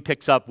 the movie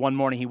picks up one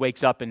morning, he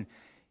wakes up and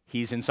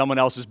he's in someone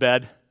else's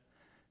bed.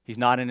 He's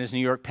not in his New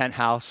York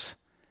penthouse.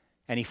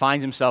 And he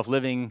finds himself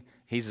living,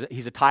 he's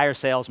a tire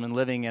salesman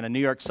living in a New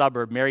York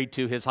suburb, married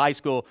to his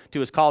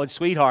college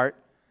sweetheart.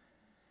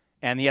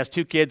 And he has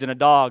 2 kids and a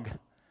dog.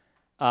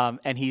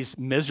 And he's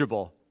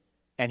miserable.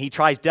 And he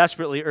tries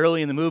desperately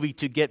early in the movie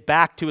to get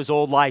back to his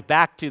old life,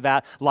 back to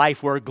that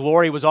life where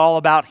glory was all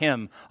about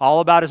him,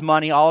 all about his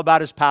money, all about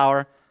his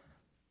power.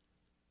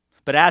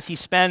 But as he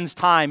spends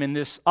time in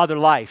this other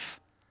life,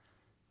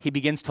 he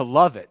begins to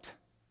love it.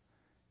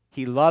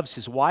 He loves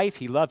his wife,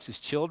 he loves his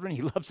children,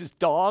 he loves his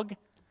dog.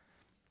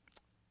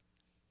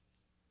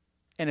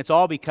 And it's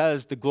all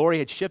because the glory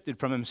had shifted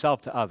from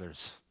himself to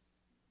others.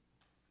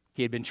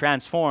 He had been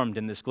transformed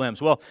in this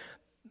glimpse. Well,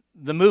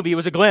 the movie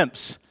was a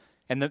glimpse.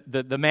 And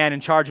the man in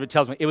charge of it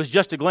tells me it was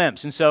just a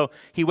glimpse. And so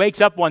he wakes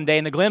up one day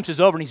and the glimpse is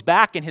over and he's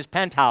back in his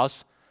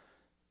penthouse.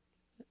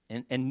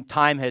 And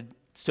time had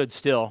stood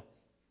still.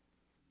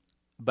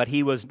 But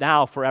he was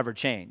now forever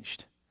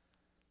changed.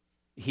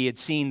 He had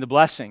seen the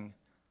blessing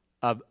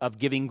of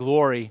giving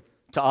glory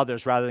to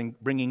others rather than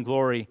bringing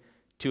glory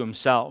to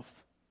himself.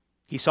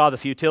 He saw the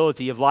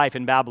futility of life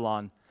in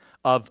Babylon,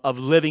 of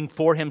living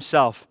for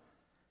himself,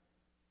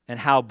 and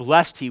how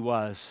blessed he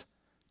was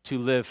to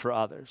live for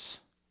others.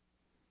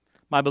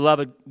 My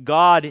beloved,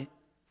 God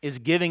is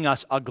giving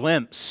us a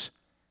glimpse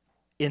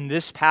in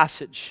this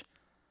passage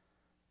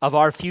of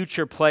our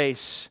future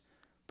place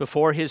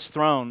before His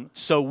throne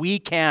so we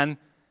can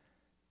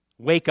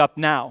wake up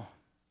now,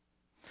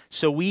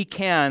 so we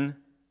can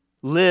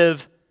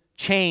live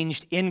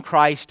changed in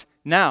Christ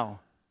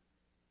now.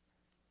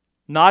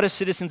 Not as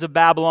citizens of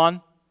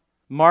Babylon,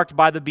 marked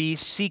by the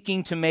beast,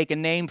 seeking to make a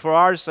name for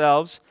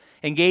ourselves,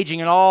 engaging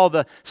in all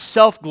the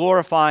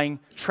self-glorifying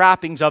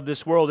trappings of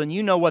this world, and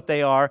you know what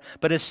they are,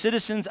 but as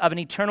citizens of an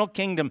eternal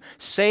kingdom,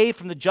 saved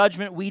from the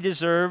judgment we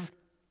deserve,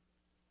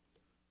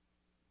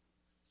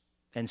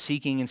 and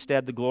seeking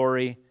instead the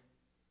glory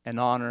and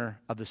honor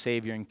of the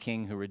Savior and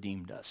King who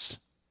redeemed us.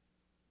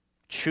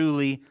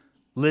 Truly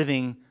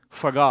living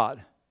for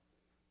God.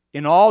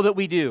 In all that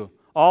we do,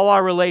 all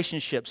our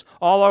relationships,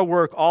 all our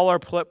work, all our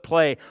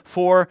play,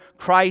 for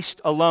Christ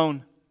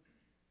alone.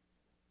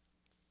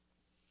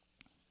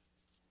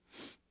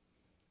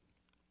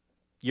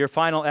 Your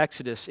final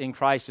exodus in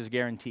Christ is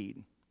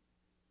guaranteed.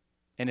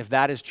 And if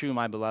that is true,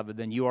 my beloved,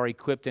 then you are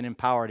equipped and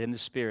empowered in the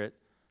Spirit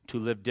to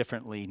live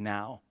differently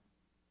now.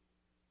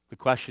 The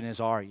question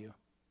is, are you?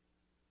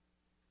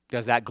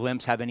 Does that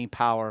glimpse have any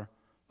power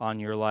on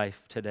your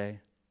life today?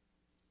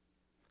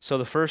 So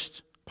the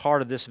first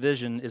part of this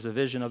vision is a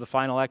vision of the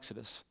final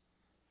exodus.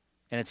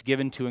 And it's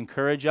given to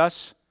encourage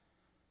us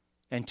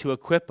and to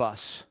equip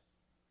us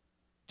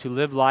to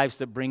live lives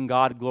that bring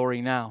God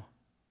glory now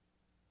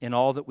in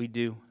all that we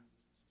do.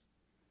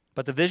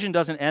 But the vision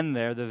doesn't end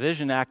there. The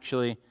vision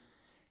actually,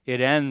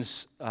 it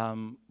ends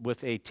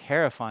with a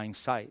terrifying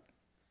sight.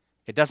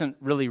 It doesn't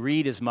really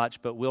read as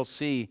much, but we'll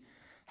see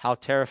how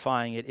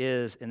terrifying it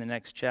is in the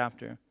next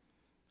chapter.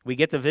 We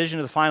get the vision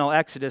of the final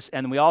exodus,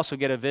 and we also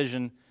get a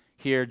vision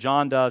here,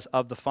 John does,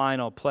 of the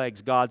final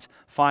plagues, God's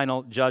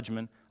final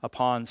judgment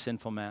upon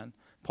sinful man.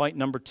 Point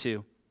number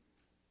 2,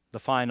 the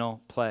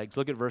final plagues.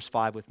 Look at verse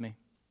 5 with me.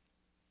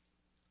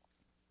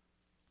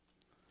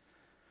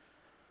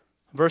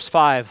 Verse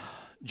 5.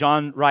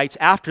 John writes,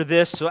 after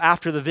this, so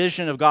after the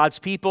vision of God's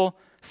people,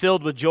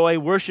 filled with joy,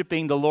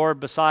 worshiping the Lord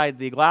beside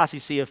the glassy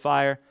sea of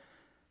fire,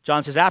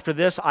 John says, after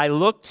this I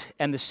looked,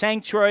 and the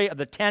sanctuary of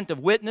the tent of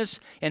witness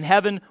in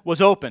heaven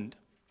was opened.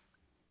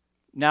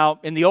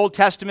 Now, in the Old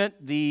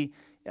Testament,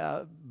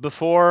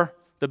 before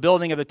the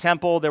building of the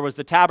temple, there was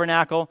the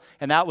tabernacle,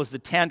 and that was the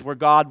tent where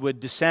God would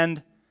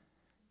descend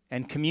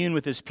and commune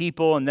with His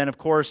people. And then, of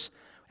course,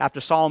 after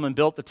Solomon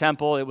built the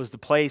temple, it was the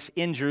place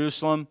in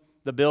Jerusalem,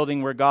 the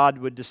building where God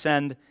would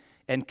descend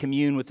and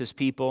commune with His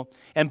people.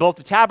 And both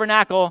the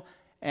tabernacle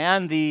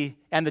and the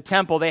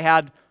temple, they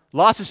had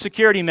lots of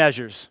security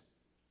measures.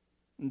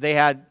 They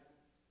had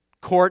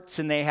courts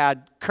and they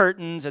had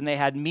curtains and they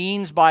had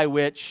means by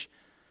which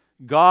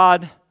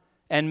God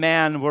and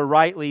man were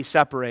rightly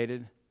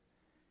separated.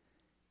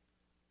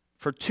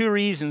 For 2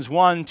 reasons.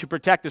 One, to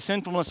protect the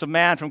sinfulness of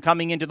man from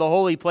coming into the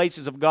holy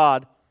places of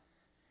God.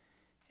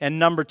 And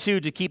number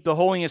 2, to keep the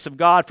holiness of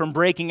God from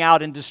breaking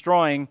out and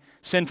destroying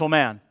sinful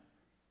man.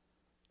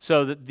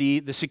 So that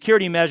the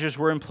security measures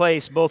were in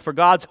place both for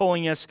God's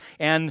holiness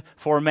and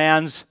for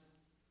man's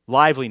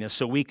liveliness,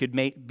 so we could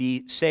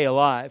stay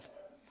alive.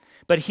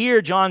 But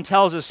here John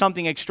tells us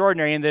something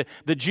extraordinary, and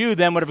the Jew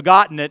then would have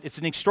gotten it. It's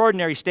an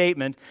extraordinary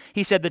statement.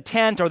 He said the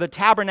tent or the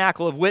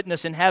tabernacle of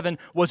witness in heaven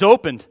was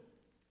opened.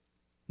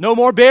 No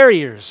more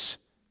barriers.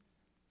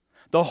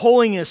 The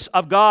holiness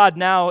of God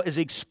now is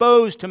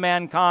exposed to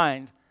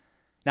mankind.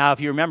 Now, if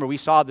you remember, we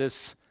saw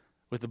this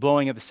with the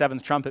blowing of the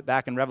seventh trumpet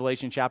back in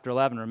Revelation chapter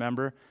 11,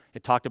 remember?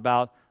 It talked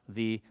about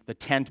the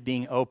tent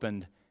being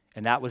opened,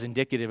 and that was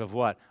indicative of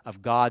what?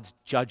 Of God's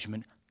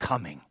judgment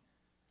coming.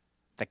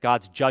 That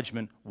God's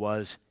judgment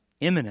was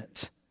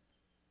imminent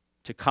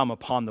to come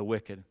upon the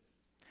wicked.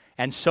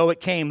 And so it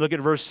came. Look at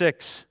verse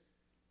 6.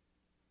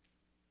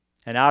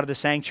 And out of the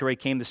sanctuary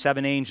came the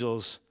seven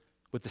angels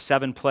with the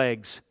seven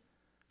plagues,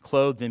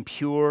 clothed in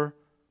pure,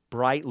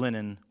 bright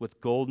linen with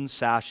golden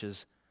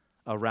sashes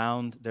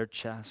around their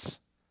chests.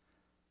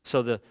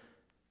 So the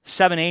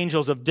seven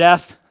angels of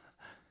death,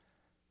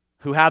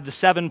 who have the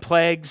seven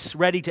plagues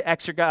ready to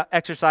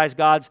exercise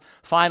God's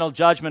final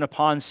judgment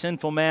upon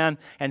sinful man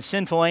and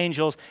sinful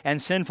angels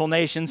and sinful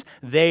nations,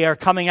 they are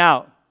coming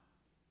out.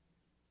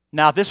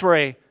 Now, if this were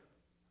a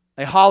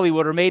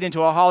Hollywood or made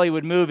into a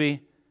Hollywood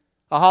movie,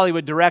 a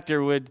Hollywood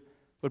director would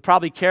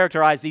probably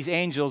characterize these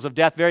angels of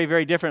death very,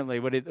 very differently,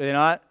 would they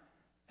not?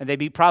 And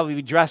they'd probably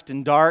be dressed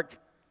in dark.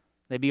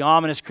 They'd be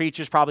ominous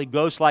creatures, probably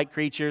ghost-like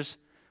creatures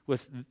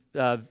with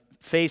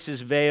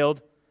faces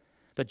veiled.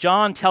 But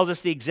John tells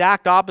us the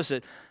exact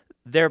opposite.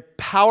 They're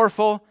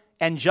powerful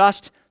and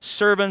just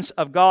servants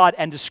of God,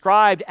 and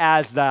described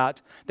as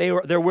that.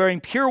 They're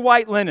wearing pure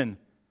white linen,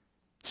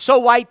 so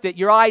white that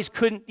your eyes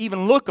couldn't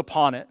even look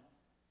upon it.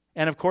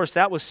 And of course,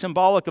 that was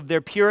symbolic of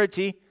their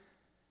purity,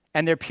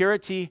 and their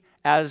purity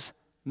as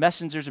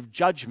messengers of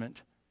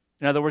judgment.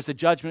 In other words, the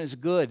judgment is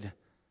good.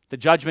 The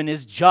judgment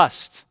is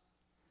just.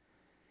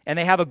 And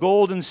they have a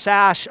golden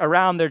sash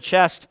around their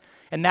chest,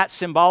 and that's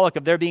symbolic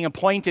of their being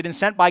appointed and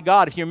sent by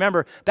God. If you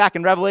remember, back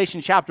in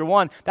Revelation chapter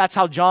 1, that's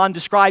how John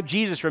described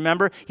Jesus,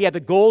 remember? He had the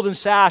golden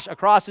sash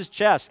across his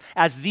chest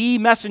as the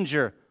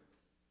messenger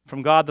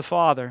from God the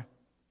Father.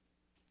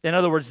 In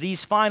other words,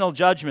 these final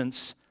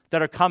judgments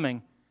that are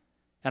coming,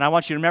 and I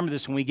want you to remember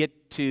this when we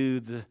get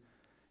to the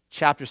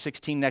chapter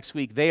 16 next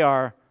week, they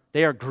are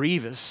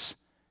grievous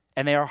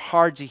and they are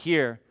hard to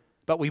hear,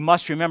 but we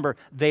must remember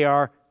they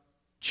are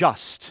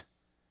just.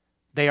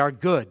 They are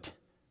good.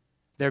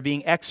 They're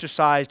being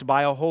exercised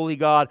by a holy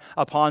God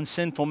upon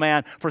sinful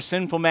man for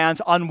sinful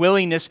man's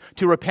unwillingness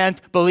to repent,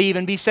 believe,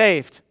 and be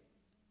saved.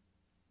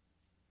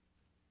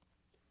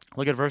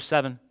 Look at verse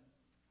 7.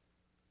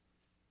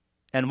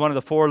 And one of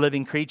the four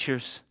living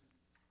creatures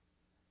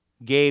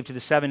gave to the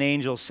seven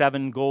angels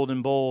 7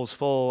 golden bowls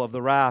full of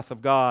the wrath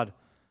of God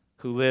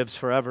who lives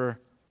forever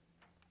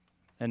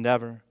and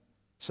ever.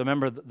 So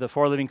remember the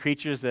 4 living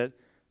creatures that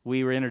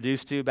we were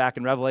introduced to back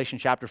in Revelation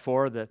chapter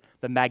 4, the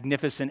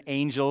magnificent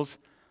angels,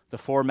 the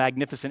 4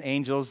 magnificent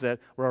angels that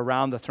were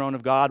around the throne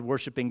of God,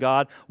 worshiping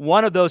God.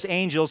 One of those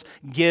angels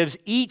gives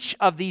each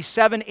of these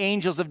 7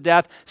 angels of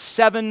death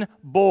 7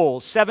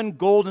 bowls, 7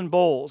 golden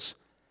bowls.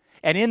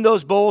 And in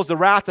those bowls, the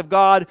wrath of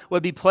God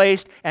would be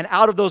placed, and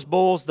out of those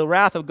bowls, the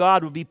wrath of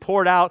God would be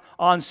poured out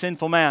on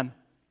sinful man.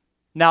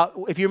 Now,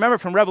 if you remember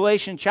from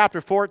Revelation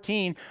chapter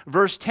 14,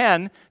 verse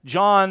 10,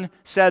 John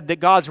said that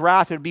God's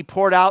wrath would be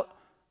poured out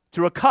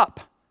through a cup,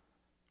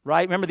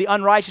 right? Remember, the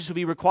unrighteous would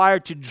be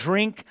required to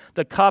drink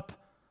the cup,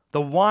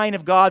 the wine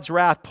of God's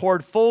wrath,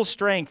 poured full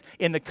strength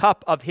in the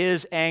cup of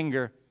His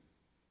anger.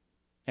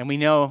 And we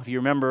know, if you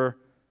remember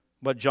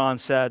what John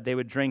said, they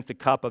would drink the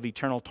cup of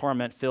eternal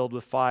torment filled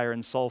with fire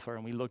and sulfur,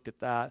 and we looked at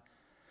that.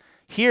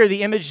 Here,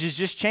 the image has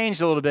just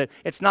changed a little bit.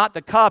 It's not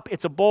the cup,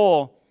 it's a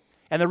bowl.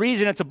 And the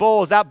reason it's a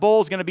bowl is that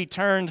bowl is going to be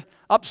turned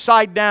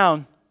upside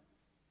down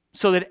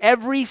so that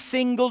every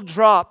single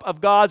drop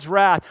of God's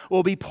wrath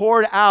will be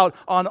poured out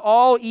on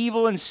all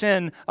evil and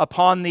sin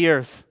upon the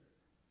earth.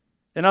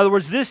 In other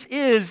words, this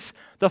is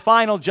the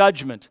final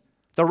judgment.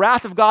 The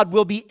wrath of God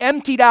will be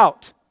emptied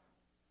out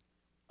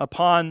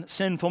upon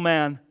sinful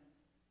man.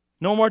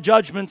 No more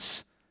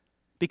judgments,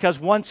 because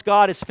once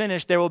God is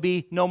finished, there will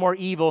be no more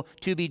evil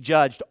to be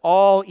judged.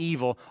 All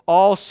evil,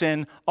 all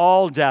sin,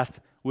 all death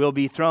will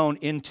be thrown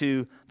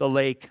into the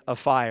lake of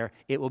fire.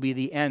 It will be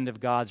the end of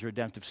God's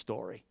redemptive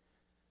story.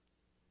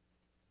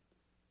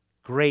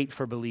 Great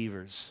for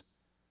believers,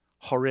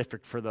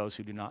 horrific for those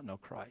who do not know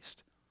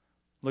Christ.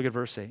 Look at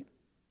verse 8.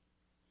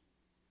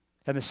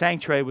 And the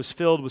sanctuary was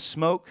filled with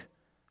smoke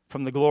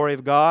from the glory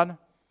of God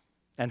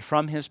and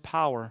from His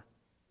power.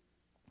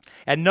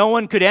 And no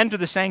one could enter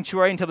the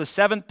sanctuary until the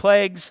 7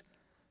 plagues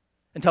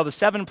of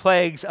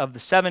the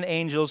 7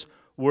 angels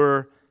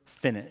were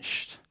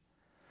finished.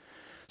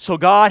 So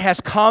God has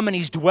come and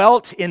He's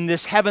dwelt in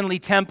this heavenly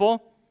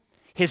temple.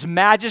 His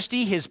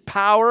majesty, His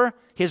power,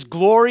 His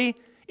glory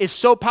is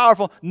so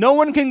powerful. No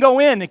one can go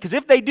in, because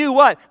if they do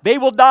what? They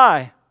will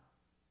die.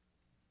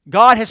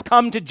 God has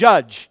come to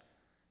judge,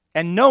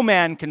 and no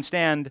man can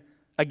stand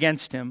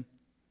against Him.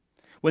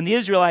 When the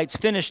Israelites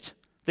finished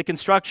the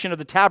construction of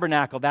the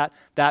tabernacle,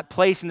 that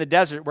place in the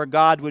desert where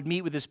God would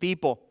meet with His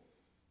people,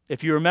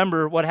 if you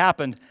remember what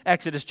happened,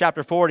 Exodus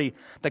chapter 40,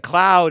 the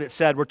cloud, it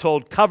said, we're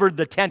told, covered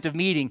the tent of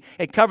meeting.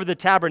 It covered the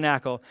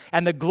tabernacle.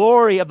 And the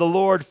glory of the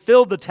Lord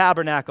filled the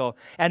tabernacle.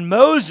 And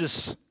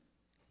Moses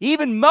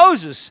Even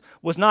Moses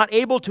was not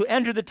able to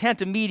enter the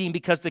tent of meeting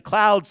because the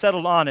cloud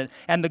settled on it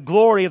and the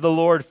glory of the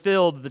Lord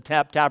filled the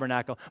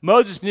tabernacle.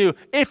 Moses knew,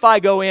 if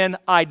I go in,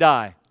 I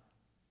die.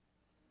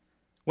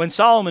 When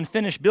Solomon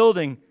finished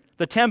building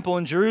the temple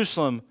in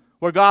Jerusalem,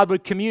 where God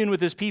would commune with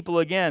his people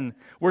again,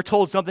 we're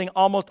told something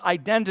almost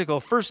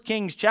identical. 1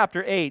 Kings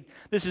chapter 8.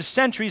 This is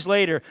centuries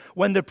later.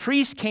 When the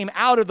priests came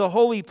out of the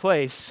holy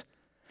place,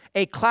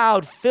 a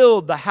cloud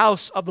filled the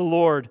house of the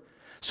Lord.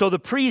 So the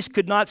priest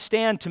could not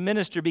stand to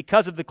minister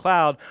because of the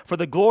cloud, for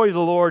the glory of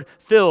the Lord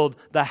filled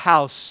the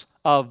house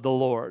of the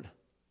Lord.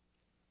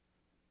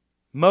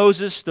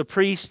 Moses, the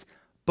priest,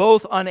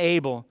 both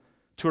unable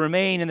to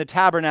remain in the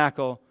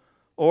tabernacle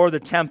or the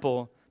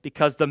temple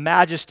because the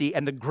majesty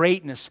and the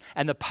greatness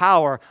and the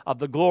power of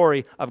the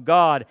glory of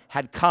God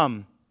had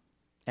come.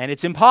 And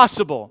it's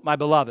impossible, my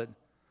beloved,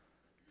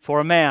 for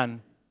a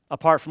man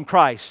apart from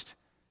Christ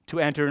to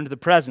enter into the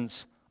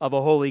presence of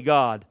a holy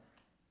God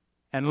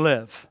and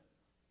live.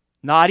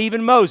 Not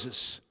even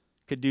Moses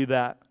could do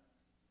that.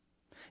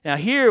 Now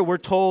here we're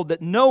told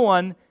that no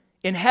one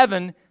in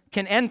heaven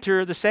can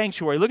enter the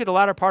sanctuary. Look at the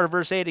latter part of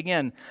verse 8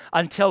 again.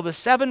 Until the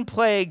 7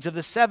 plagues of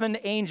the 7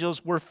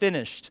 angels were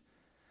finished.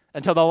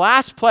 Until the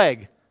last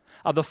plague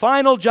of the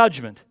final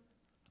judgment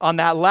on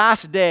that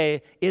last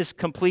day is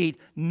complete,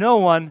 no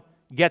one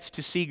gets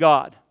to see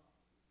God.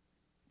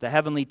 The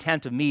heavenly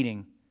tent of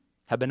meeting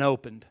had been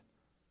opened.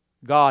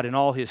 God in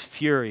all his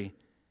fury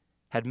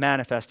had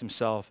manifested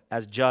himself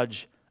as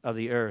judge of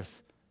the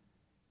earth.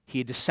 He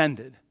had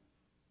descended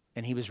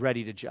and he was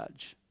ready to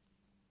judge.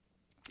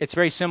 It's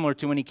very similar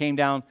to when he came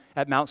down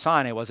at Mount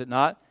Sinai, was it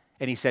not?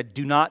 And he said,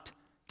 do not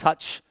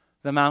touch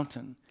the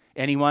mountain.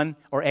 Anyone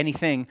or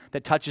anything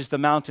that touches the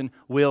mountain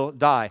will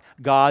die.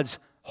 God's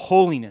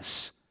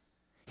holiness,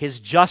 his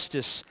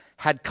justice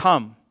had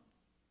come.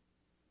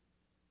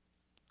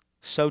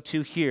 So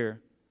too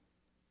here,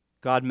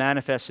 God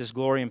manifests his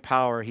glory and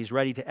power. He's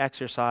ready to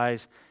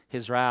exercise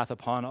his wrath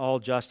upon all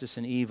justice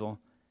and evil.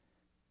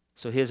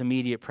 So his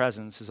immediate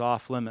presence is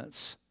off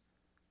limits.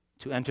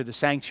 To enter the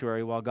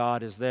sanctuary while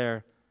God is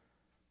there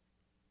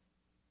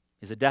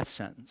is a death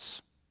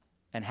sentence,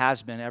 and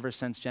has been ever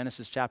since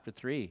Genesis chapter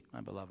 3,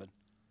 my beloved.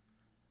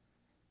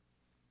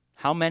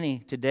 How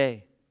many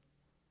today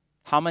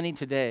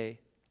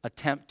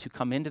attempt to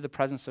come into the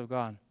presence of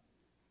God,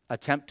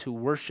 attempt to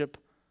worship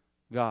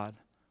God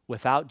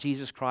without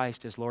Jesus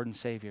Christ as Lord and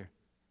Savior,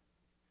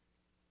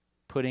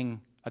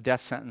 putting a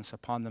death sentence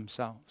upon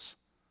themselves?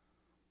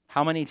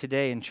 How many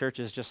today in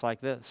churches just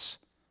like this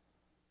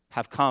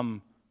have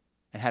come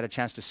and had a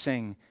chance to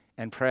sing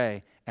and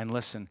pray and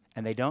listen,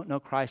 and they don't know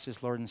Christ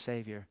as Lord and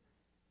Savior,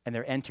 and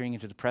they're entering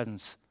into the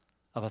presence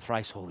of a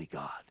thrice holy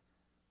God?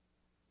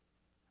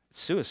 It's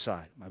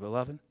suicide, my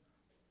beloved.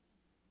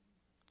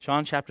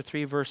 John chapter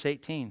 3, verse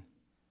 18.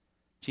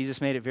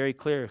 Jesus made it very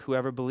clear,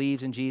 whoever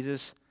believes in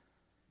Jesus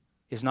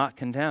is not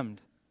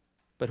condemned,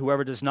 but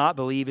whoever does not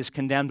believe is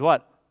condemned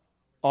what?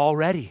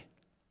 Already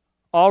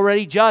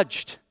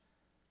judged,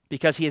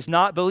 because he has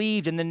not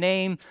believed in the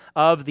name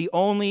of the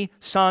only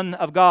Son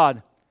of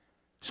God.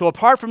 So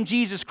apart from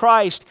Jesus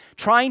Christ,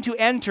 trying to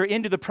enter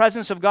into the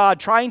presence of God,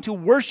 trying to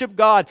worship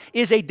God,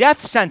 is a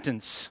death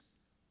sentence.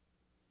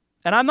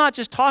 And I'm not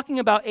just talking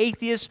about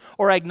atheists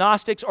or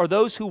agnostics or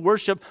those who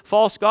worship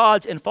false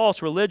gods and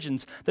false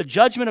religions. The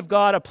judgment of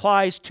God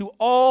applies to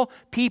all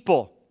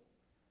people,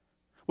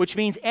 which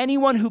means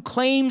anyone who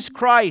claims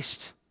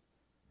Christ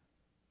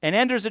and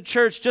enters a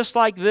church just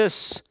like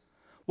this,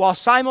 while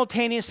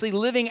simultaneously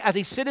living as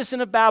a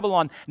citizen of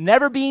Babylon,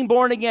 never being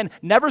born again,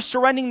 never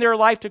surrendering their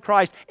life to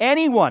Christ.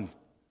 Anyone,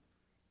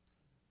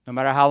 no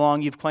matter how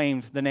long you've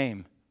claimed the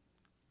name,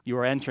 you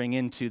are entering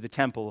into the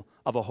temple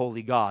of a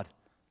holy God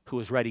who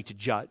is ready to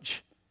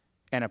judge.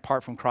 And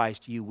apart from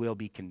Christ, you will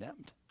be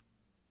condemned.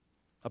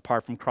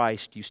 Apart from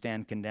Christ, you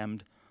stand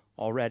condemned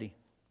already.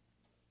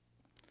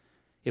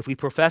 If we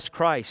profess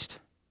Christ,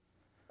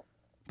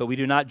 but we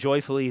do not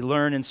joyfully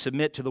learn and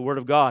submit to the Word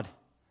of God,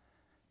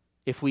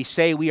 if we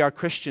say we are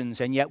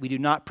Christians and yet we do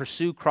not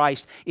pursue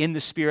Christ in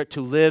the Spirit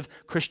to live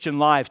Christian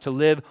lives, to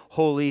live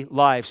holy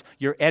lives,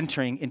 you're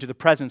entering into the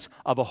presence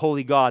of a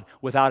holy God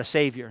without a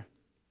Savior.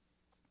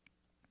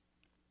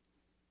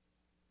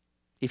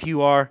 If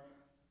you are,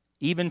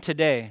 even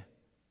today,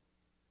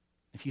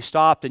 if you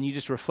stopped and you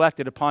just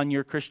reflected upon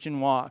your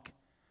Christian walk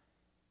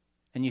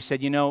and you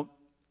said,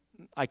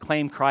 I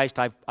claim Christ,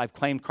 I've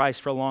claimed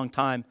Christ for a long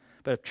time,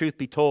 but if truth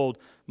be told,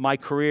 my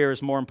career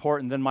is more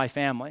important than my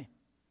family.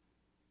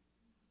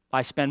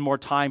 I spend more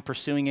time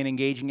pursuing and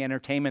engaging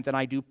entertainment than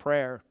I do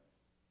prayer.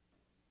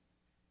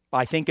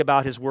 I think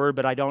about His Word,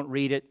 but I don't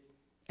read it.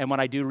 And when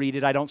I do read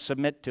it, I don't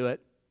submit to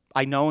it.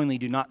 I knowingly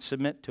do not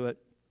submit to it.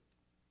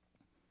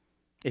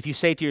 If you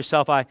say to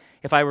yourself,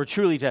 if I were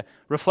truly to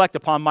reflect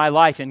upon my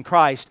life in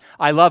Christ,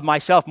 I love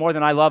myself more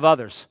than I love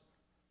others.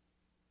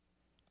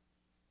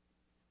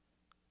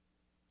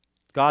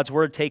 God's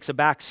Word takes a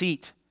back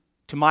seat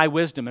to my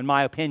wisdom and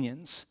my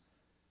opinions.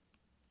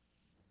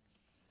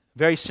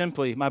 Very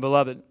simply, my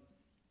beloved,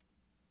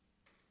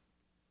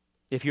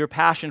 if your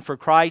passion for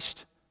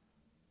Christ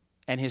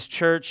and His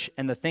church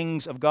and the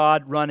things of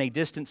God run a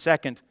distant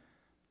second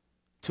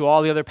to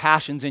all the other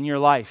passions in your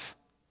life,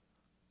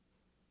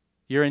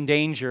 you're in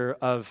danger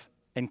of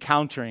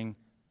encountering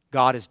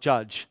God as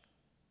judge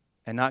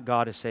and not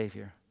God as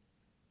Savior.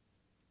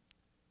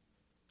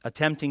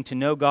 Attempting to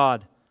know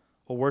God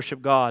or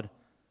worship God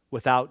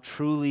without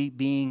truly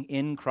being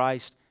in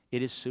Christ,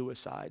 it is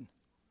suicide.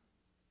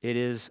 It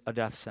is a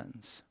death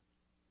sentence.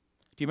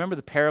 Do you remember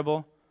the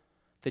parable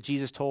that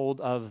Jesus told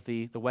of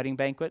the wedding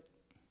banquet?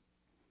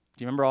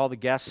 Do you remember all the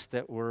guests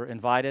that were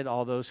invited,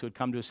 all those who had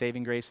come to a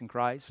saving grace in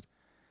Christ?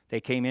 They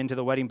came into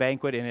the wedding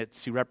banquet, and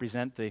it's to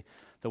represent the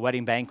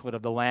wedding banquet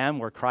of the Lamb,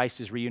 where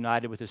Christ is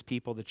reunited with His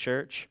people, the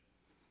church.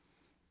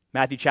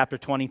 Matthew chapter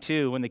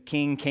 22, when the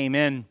king came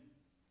in,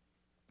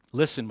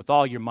 listen with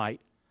all your might,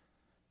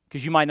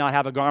 because you might not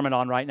have a garment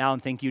on right now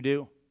and think you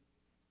do.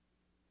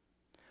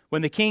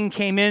 When the king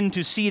came in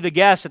to see the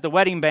guests at the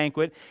wedding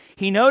banquet,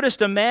 he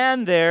noticed a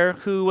man there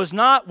who was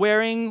not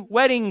wearing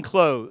wedding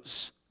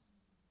clothes.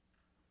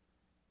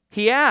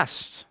 He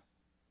asked,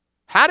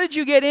 "How did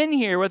you get in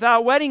here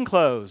without wedding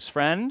clothes,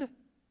 friend?"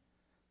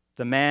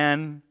 The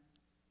man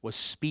was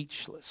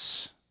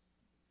speechless.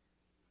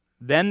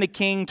 Then the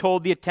king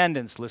told the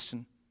attendants,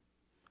 listen,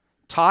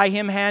 tie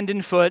him hand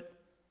and foot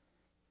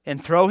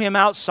and throw him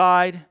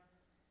outside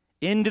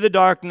into the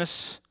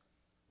darkness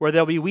where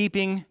there'll be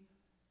weeping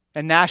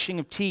and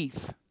gnashing of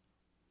teeth.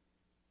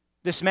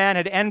 This man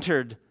had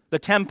entered the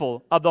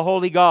temple of the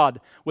holy God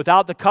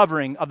without the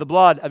covering of the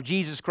blood of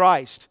Jesus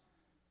Christ.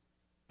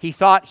 He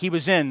thought he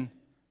was in,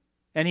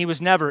 and he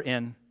was never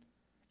in.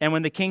 And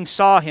when the king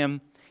saw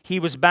him, he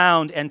was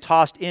bound and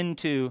tossed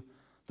into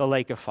the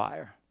lake of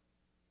fire.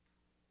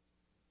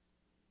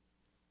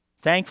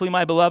 Thankfully,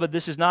 my beloved,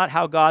 this is not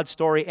how God's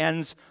story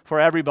ends for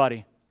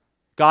everybody.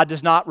 God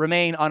does not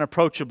remain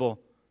unapproachable.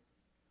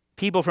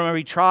 People from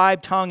every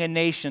tribe, tongue, and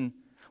nation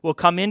will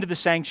come into the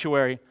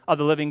sanctuary of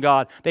the living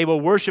God. They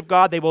will worship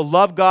God. They will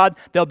love God.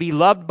 They'll be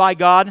loved by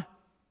God.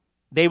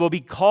 They will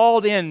be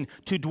called in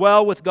to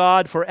dwell with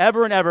God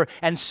forever and ever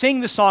and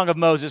sing the song of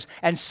Moses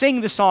and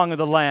sing the song of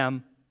the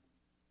Lamb.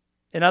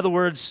 In other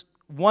words,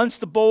 once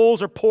the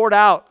bowls are poured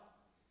out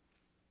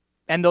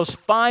and those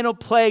final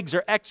plagues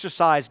are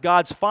exercised,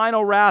 God's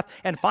final wrath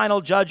and final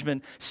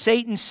judgment,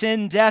 Satan,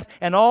 sin, death,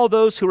 and all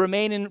those who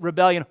remain in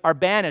rebellion are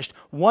banished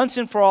once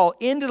and for all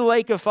into the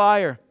lake of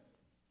fire.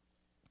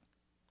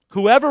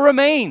 Whoever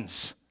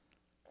remains,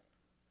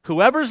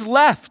 whoever's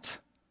left,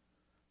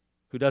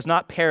 who does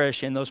not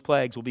perish in those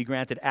plagues will be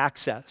granted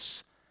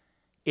access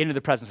into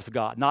the presence of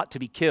God, not to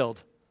be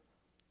killed,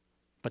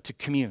 but to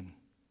commune.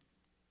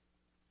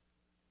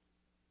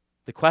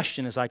 The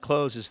question as I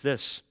close is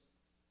this,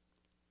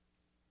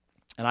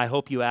 and I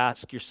hope you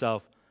ask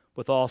yourself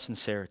with all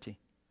sincerity.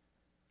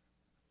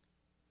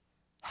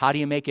 How do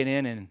you make it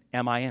in, and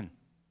am I in?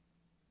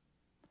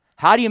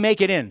 How do you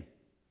make it in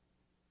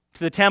to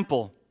the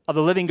temple of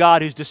the living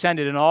God who's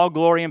descended in all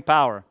glory and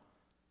power?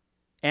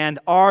 And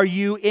are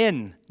you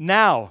in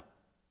now?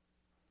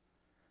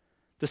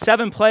 The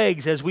 7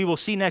 plagues, as we will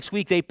see next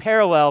week, they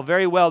parallel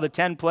very well the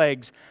 10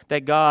 plagues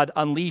that God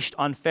unleashed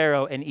on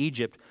Pharaoh and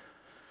Egypt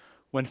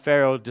when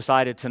Pharaoh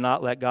decided to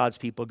not let God's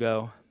people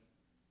go.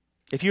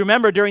 If you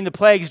remember during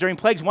plagues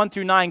 1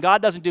 through 9,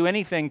 God doesn't do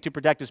anything to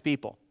protect His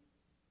people.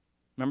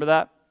 Remember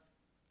that?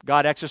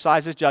 God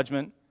exercises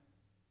judgment,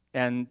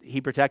 and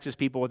He protects His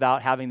people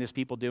without having His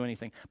people do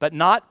anything. But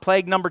not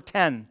plague number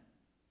 10.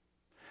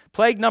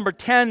 Plague number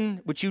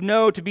 10, which you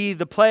know to be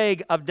the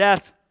plague of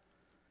death,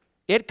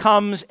 it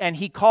comes and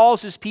He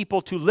calls His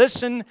people to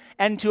listen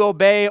and to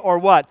obey, or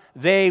what?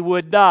 They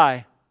would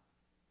die.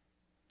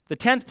 The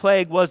 10th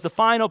plague was the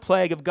final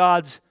plague of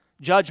God's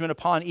judgment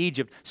upon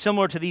Egypt,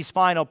 similar to these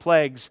final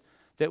plagues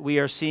that we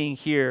are seeing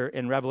here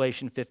in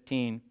Revelation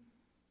 15.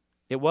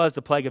 It was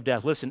the plague of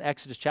death. Listen,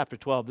 Exodus chapter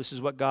 12, this is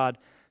what God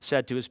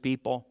said to His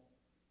people.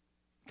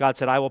 God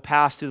said, I will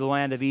pass through the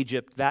land of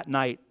Egypt that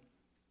night,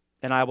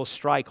 and I will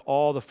strike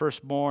all the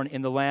firstborn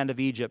in the land of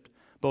Egypt,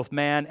 both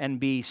man and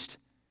beast,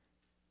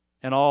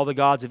 and all the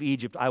gods of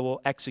Egypt I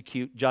will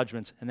execute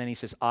judgments. And then He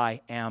says,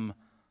 I am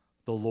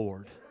the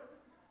Lord.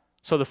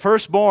 So the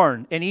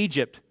firstborn in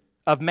Egypt,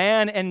 of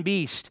man and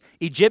beast,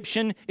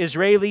 Egyptian,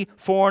 Israeli,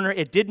 foreigner,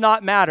 it did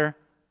not matter.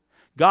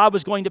 God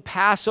was going to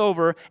pass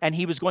over and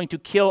He was going to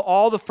kill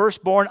all the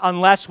firstborn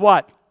unless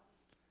what?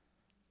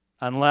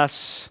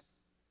 Unless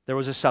there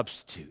was a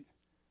substitute.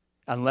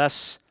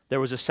 Unless there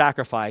was a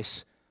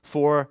sacrifice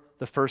for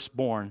the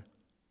firstborn.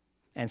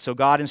 And so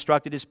God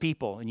instructed His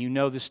people, and you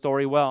know this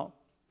story well.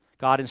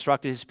 God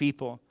instructed His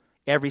people,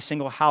 every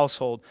single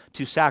household,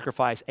 to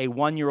sacrifice a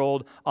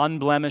 1-year-old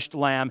unblemished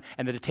lamb,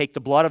 and then to take the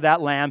blood of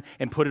that lamb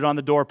and put it on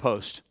the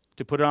doorpost,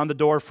 to put it on the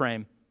door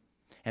frame.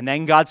 And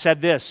then God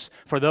said this,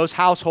 for those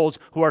households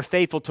who are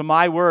faithful to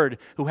my word,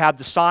 who have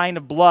the sign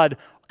of blood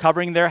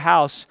covering their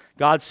house,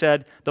 God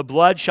said, the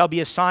blood shall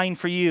be a sign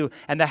for you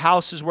and the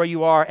houses where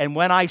you are. And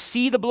when I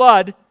see the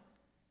blood,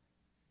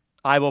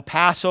 I will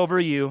pass over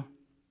you,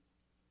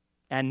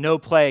 and no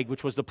plague,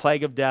 which was the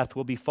plague of death,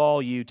 will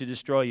befall you to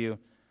destroy you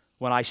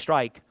when I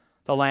strike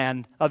the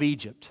land of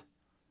Egypt.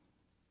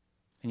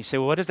 And you say,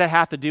 well, what does that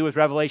have to do with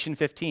Revelation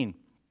 15?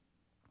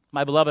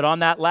 My beloved, on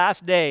that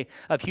last day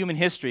of human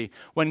history,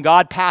 when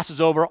God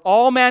passes over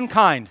all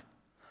mankind,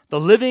 the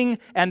living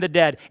and the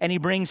dead, and He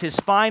brings His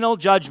final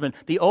judgment,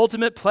 the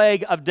ultimate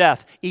plague of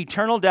death,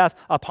 eternal death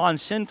upon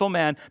sinful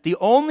man, the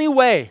only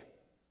way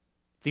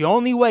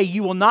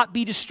you will not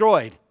be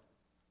destroyed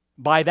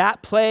by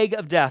that plague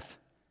of death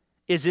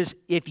is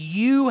if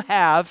you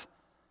have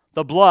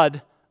the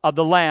blood of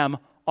the Lamb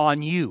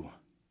on you.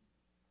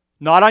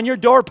 Not on your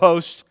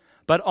doorpost,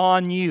 but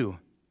on you.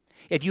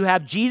 If you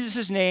have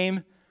Jesus'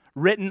 name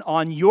written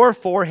on your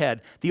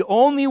forehead, the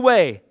only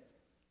way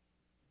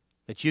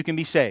that you can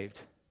be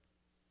saved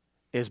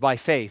is by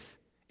faith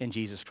in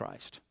Jesus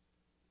Christ.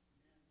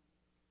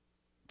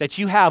 That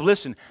you have,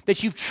 listen,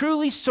 that you've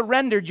truly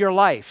surrendered your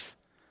life.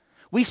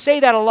 We say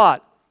that a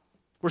lot.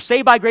 We're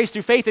saved by grace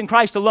through faith in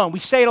Christ alone. We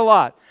say it a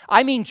lot.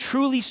 I mean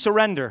truly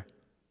surrender.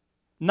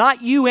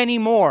 Not you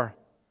anymore.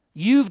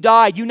 You've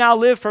died. You now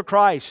live for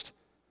Christ.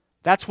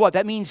 That's what.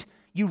 That means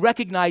you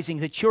recognizing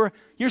that you're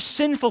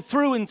sinful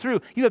through and through.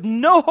 You have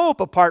no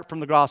hope apart from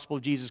the gospel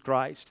of Jesus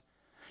Christ.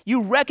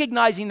 You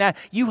recognizing that,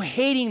 you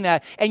hating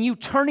that, and you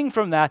turning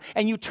from that,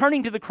 and you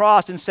turning to the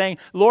cross and saying,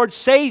 Lord,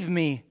 save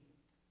me.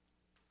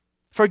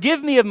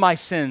 Forgive me of my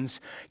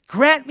sins.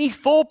 Grant me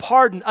full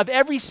pardon of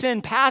every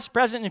sin, past,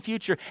 present, and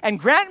future, and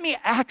grant me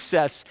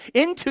access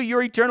into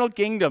your eternal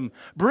kingdom.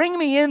 Bring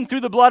me in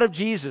through the blood of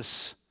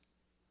Jesus.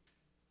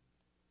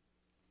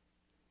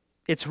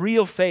 It's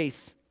real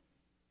faith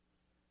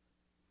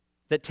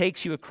that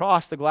takes you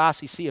across the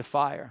glassy sea of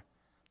fire,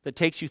 that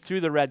takes you through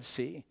the Red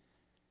Sea.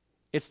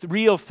 It's the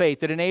real faith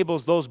that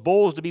enables those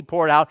bowls to be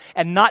poured out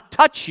and not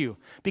touch you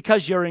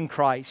because you're in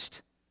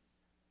Christ.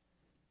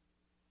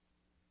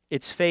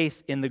 It's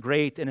faith in the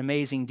great and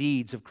amazing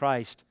deeds of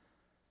Christ,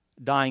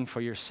 dying for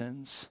your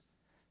sins,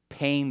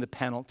 paying the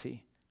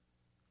penalty,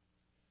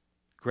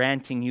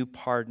 granting you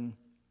pardon,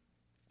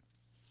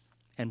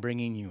 and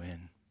bringing you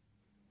in.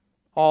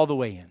 All the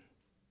way in.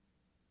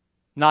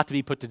 Not to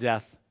be put to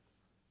death,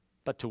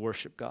 but to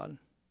worship God.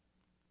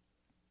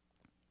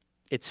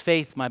 It's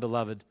faith, my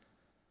beloved,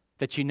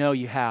 that you know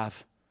you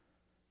have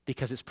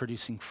because it's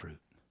producing fruit.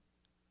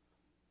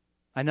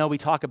 I know we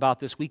talk about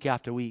this week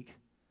after week,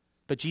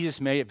 but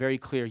Jesus made it very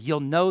clear. You'll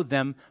know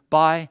them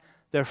by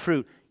their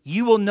fruit.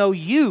 You will know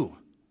you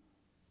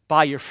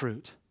by your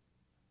fruit.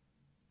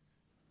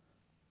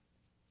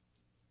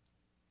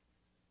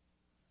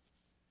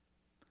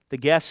 The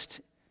guest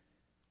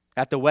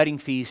at the wedding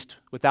feast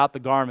without the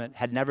garment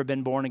had never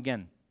been born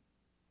again.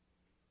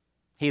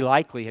 He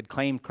likely had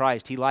claimed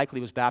Christ. He likely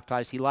was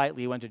baptized. He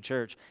likely went to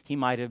church. He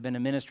might have been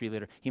a ministry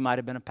leader. He might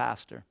have been a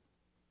pastor.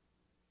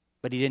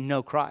 But he didn't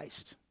know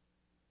Christ.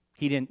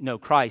 He didn't know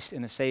Christ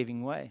in a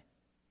saving way.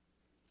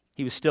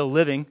 He was still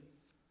living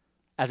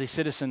as a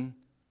citizen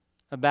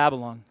of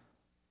Babylon.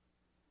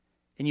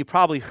 And you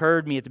probably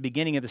heard me at the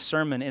beginning of the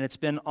sermon, and it's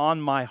been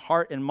on my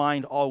heart and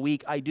mind all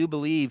week. I do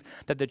believe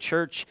that the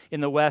church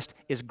in the West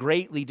is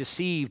greatly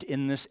deceived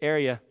in this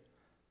area.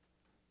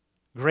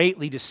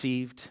 Greatly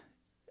deceived.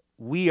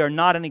 We are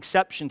not an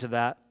exception to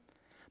that.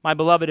 My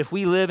beloved, if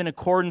we live in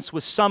accordance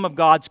with some of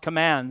God's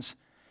commands,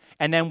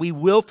 and then we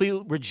willfully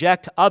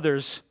reject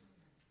others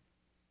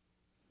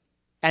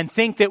and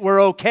think that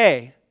we're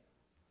okay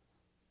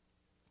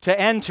to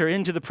enter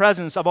into the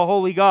presence of a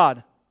holy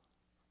God,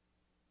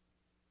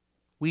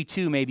 we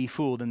too may be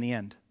fooled in the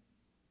end.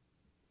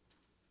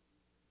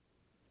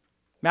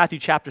 Matthew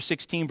chapter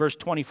 16, verse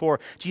 24,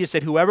 Jesus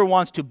said, whoever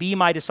wants to be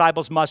my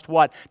disciples must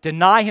what?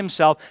 Deny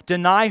himself,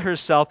 deny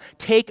herself,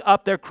 take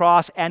up their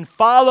cross, and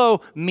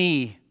follow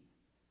me.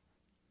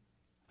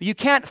 You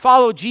can't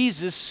follow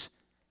Jesus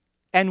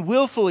and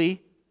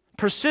willfully,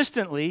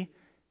 persistently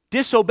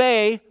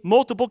disobey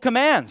multiple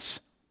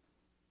commands.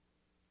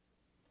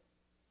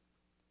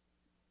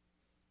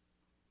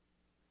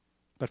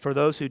 But for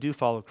those who do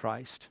follow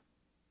Christ,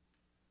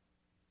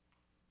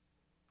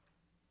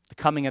 the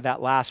coming of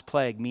that last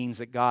plague means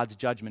that God's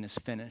judgment is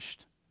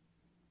finished.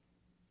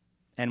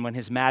 And when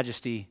His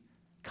majesty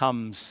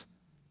comes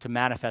to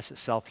manifest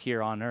itself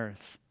here on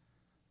earth,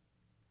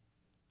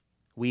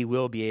 we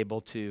will be able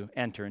to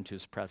enter into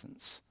His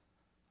presence.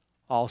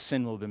 All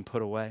sin will have been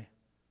put away.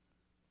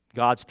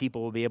 God's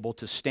people will be able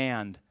to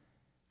stand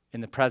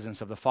in the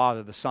presence of the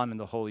Father, the Son, and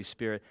the Holy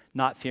Spirit,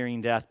 not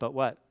fearing death, but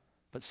what?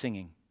 But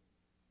singing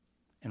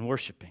and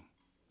worshiping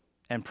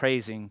and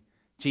praising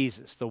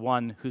Jesus, the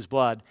one whose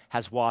blood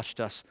has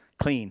washed us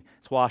clean.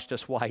 It's washed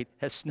us white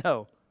as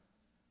snow.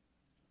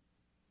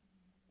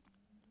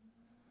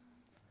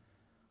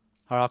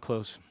 All right, I'll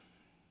close.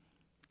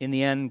 In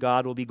the end,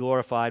 God will be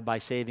glorified by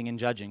saving and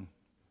judging.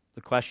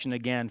 The question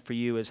again for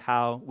you is,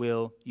 how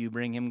will you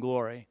bring Him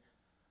glory?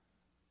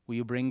 Will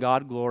you bring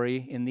God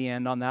glory in the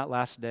end on that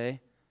last day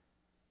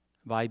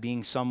by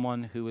being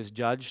someone who is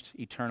judged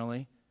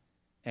eternally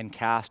and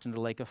cast into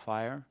the lake of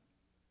fire?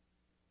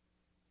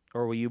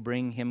 Or will you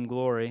bring Him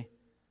glory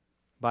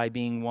by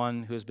being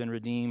one who has been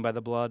redeemed by the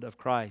blood of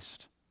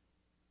Christ?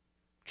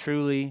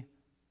 Truly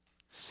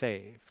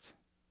saved,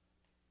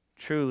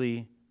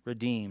 truly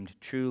redeemed,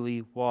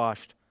 truly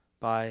washed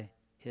by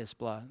His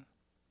blood.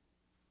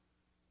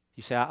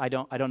 You say, I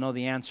don't know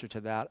the answer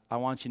to that. I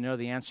want you to know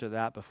the answer to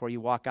that before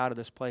you walk out of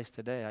this place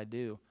today. I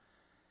do.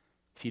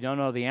 If you don't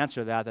know the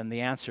answer to that, then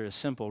the answer is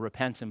simple.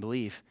 Repent and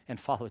believe and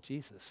follow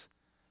Jesus.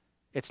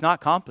 It's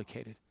not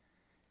complicated.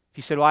 If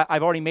you said, well,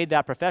 I've already made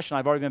that profession,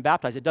 I've already been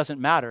baptized, it doesn't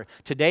matter.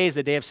 Today is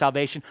the day of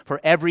salvation for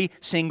every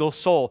single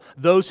soul.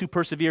 Those who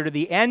persevere to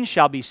the end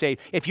shall be saved.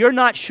 If you're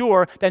not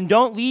sure, then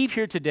don't leave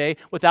here today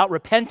without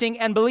repenting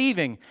and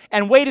believing.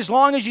 And wait as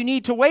long as you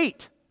need to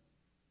wait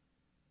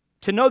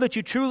to know that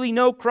you truly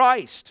know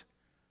Christ.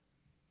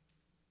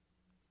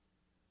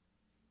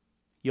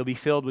 You'll be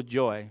filled with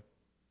joy,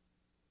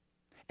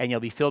 and you'll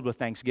be filled with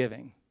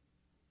thanksgiving,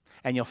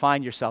 and you'll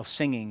find yourself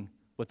singing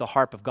with the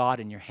harp of God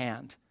in your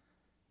hand,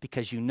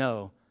 because you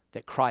know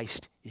that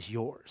Christ is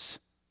yours.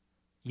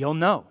 You'll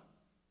know.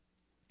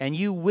 And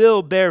you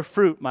will bear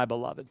fruit, my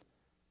beloved.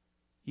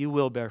 You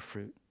will bear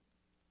fruit.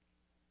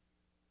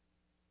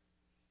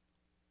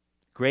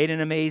 Great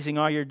and amazing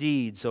are your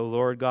deeds, O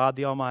Lord God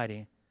the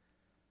Almighty.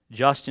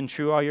 Just and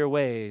true are your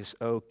ways,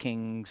 O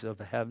kings of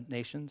the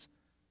nations,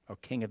 O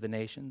King of the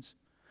nations.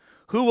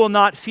 Who will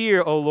not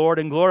fear, O Lord,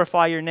 and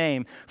glorify your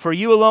name? For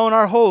you alone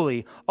are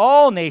holy.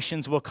 All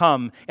nations will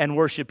come and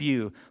worship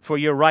you, for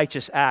your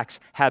righteous acts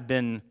have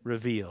been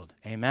revealed.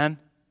 Amen?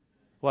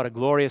 What a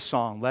glorious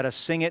song. Let us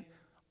sing it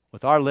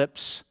with our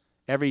lips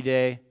every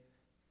day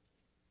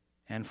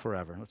and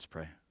forever. Let's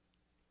pray.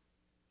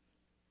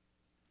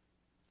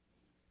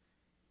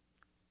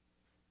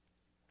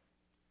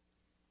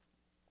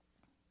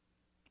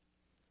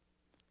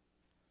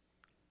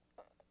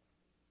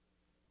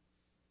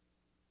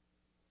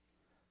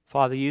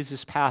 Father, use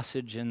this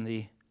passage in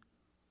the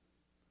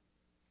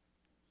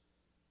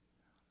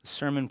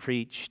sermon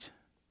preached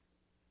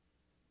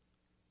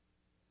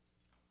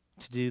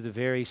to do the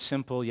very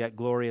simple yet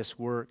glorious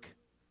work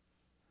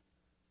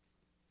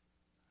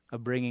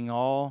of bringing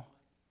all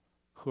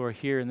who are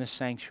here in this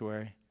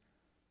sanctuary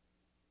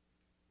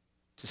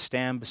to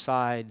stand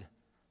beside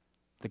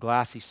the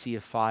glassy sea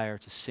of fire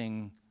to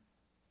sing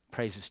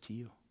praises to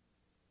you.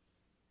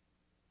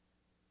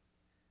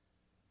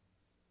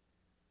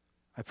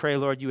 I pray,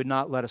 Lord, you would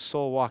not let a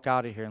soul walk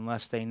out of here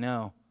unless they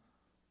know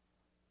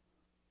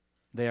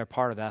they are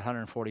part of that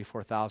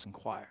 144,000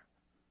 choir.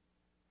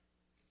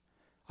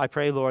 I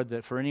pray, Lord,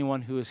 that for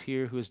anyone who is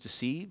here who is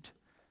deceived,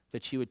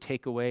 that you would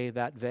take away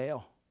that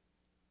veil.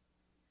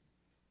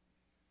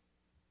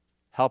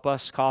 Help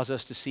us, cause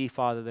us to see,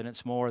 Father, that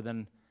it's more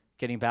than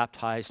getting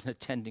baptized and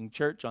attending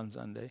church on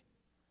Sunday.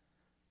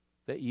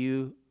 That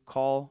you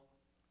call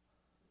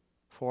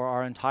for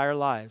our entire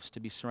lives to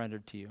be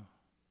surrendered to you.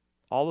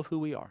 All of who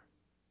we are.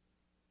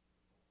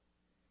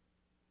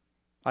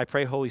 I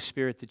pray, Holy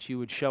Spirit, that you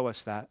would show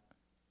us that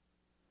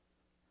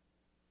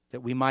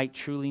we might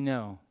truly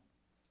know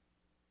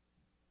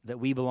that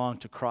we belong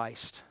to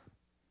Christ,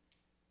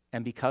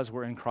 and because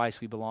we're in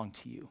Christ, we belong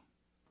to you.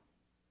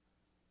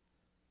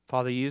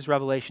 Father, use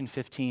Revelation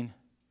 15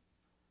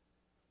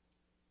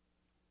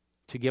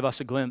 to give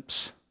us a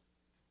glimpse,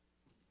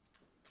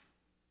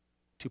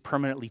 to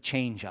permanently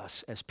change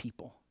us as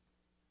people.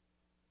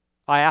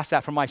 I ask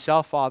that for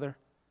myself, Father,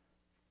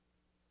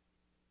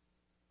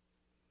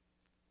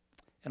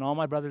 and all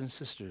my brothers and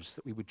sisters,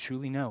 that we would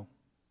truly know.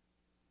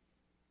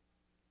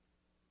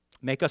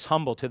 Make us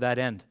humble to that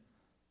end,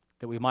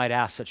 that we might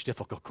ask such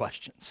difficult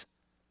questions.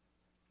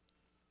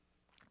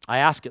 I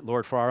ask it,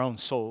 Lord, for our own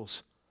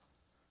souls,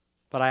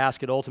 but I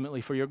ask it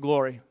ultimately for your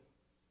glory.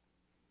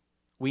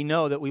 We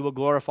know that we will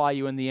glorify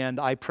you in the end.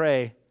 I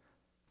pray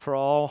for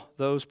all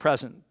those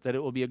present that it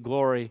will be a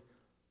glory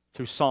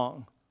through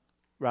song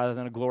rather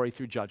than a glory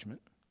through judgment.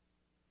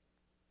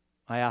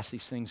 I ask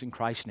these things in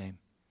Christ's name.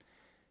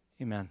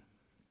 Amen.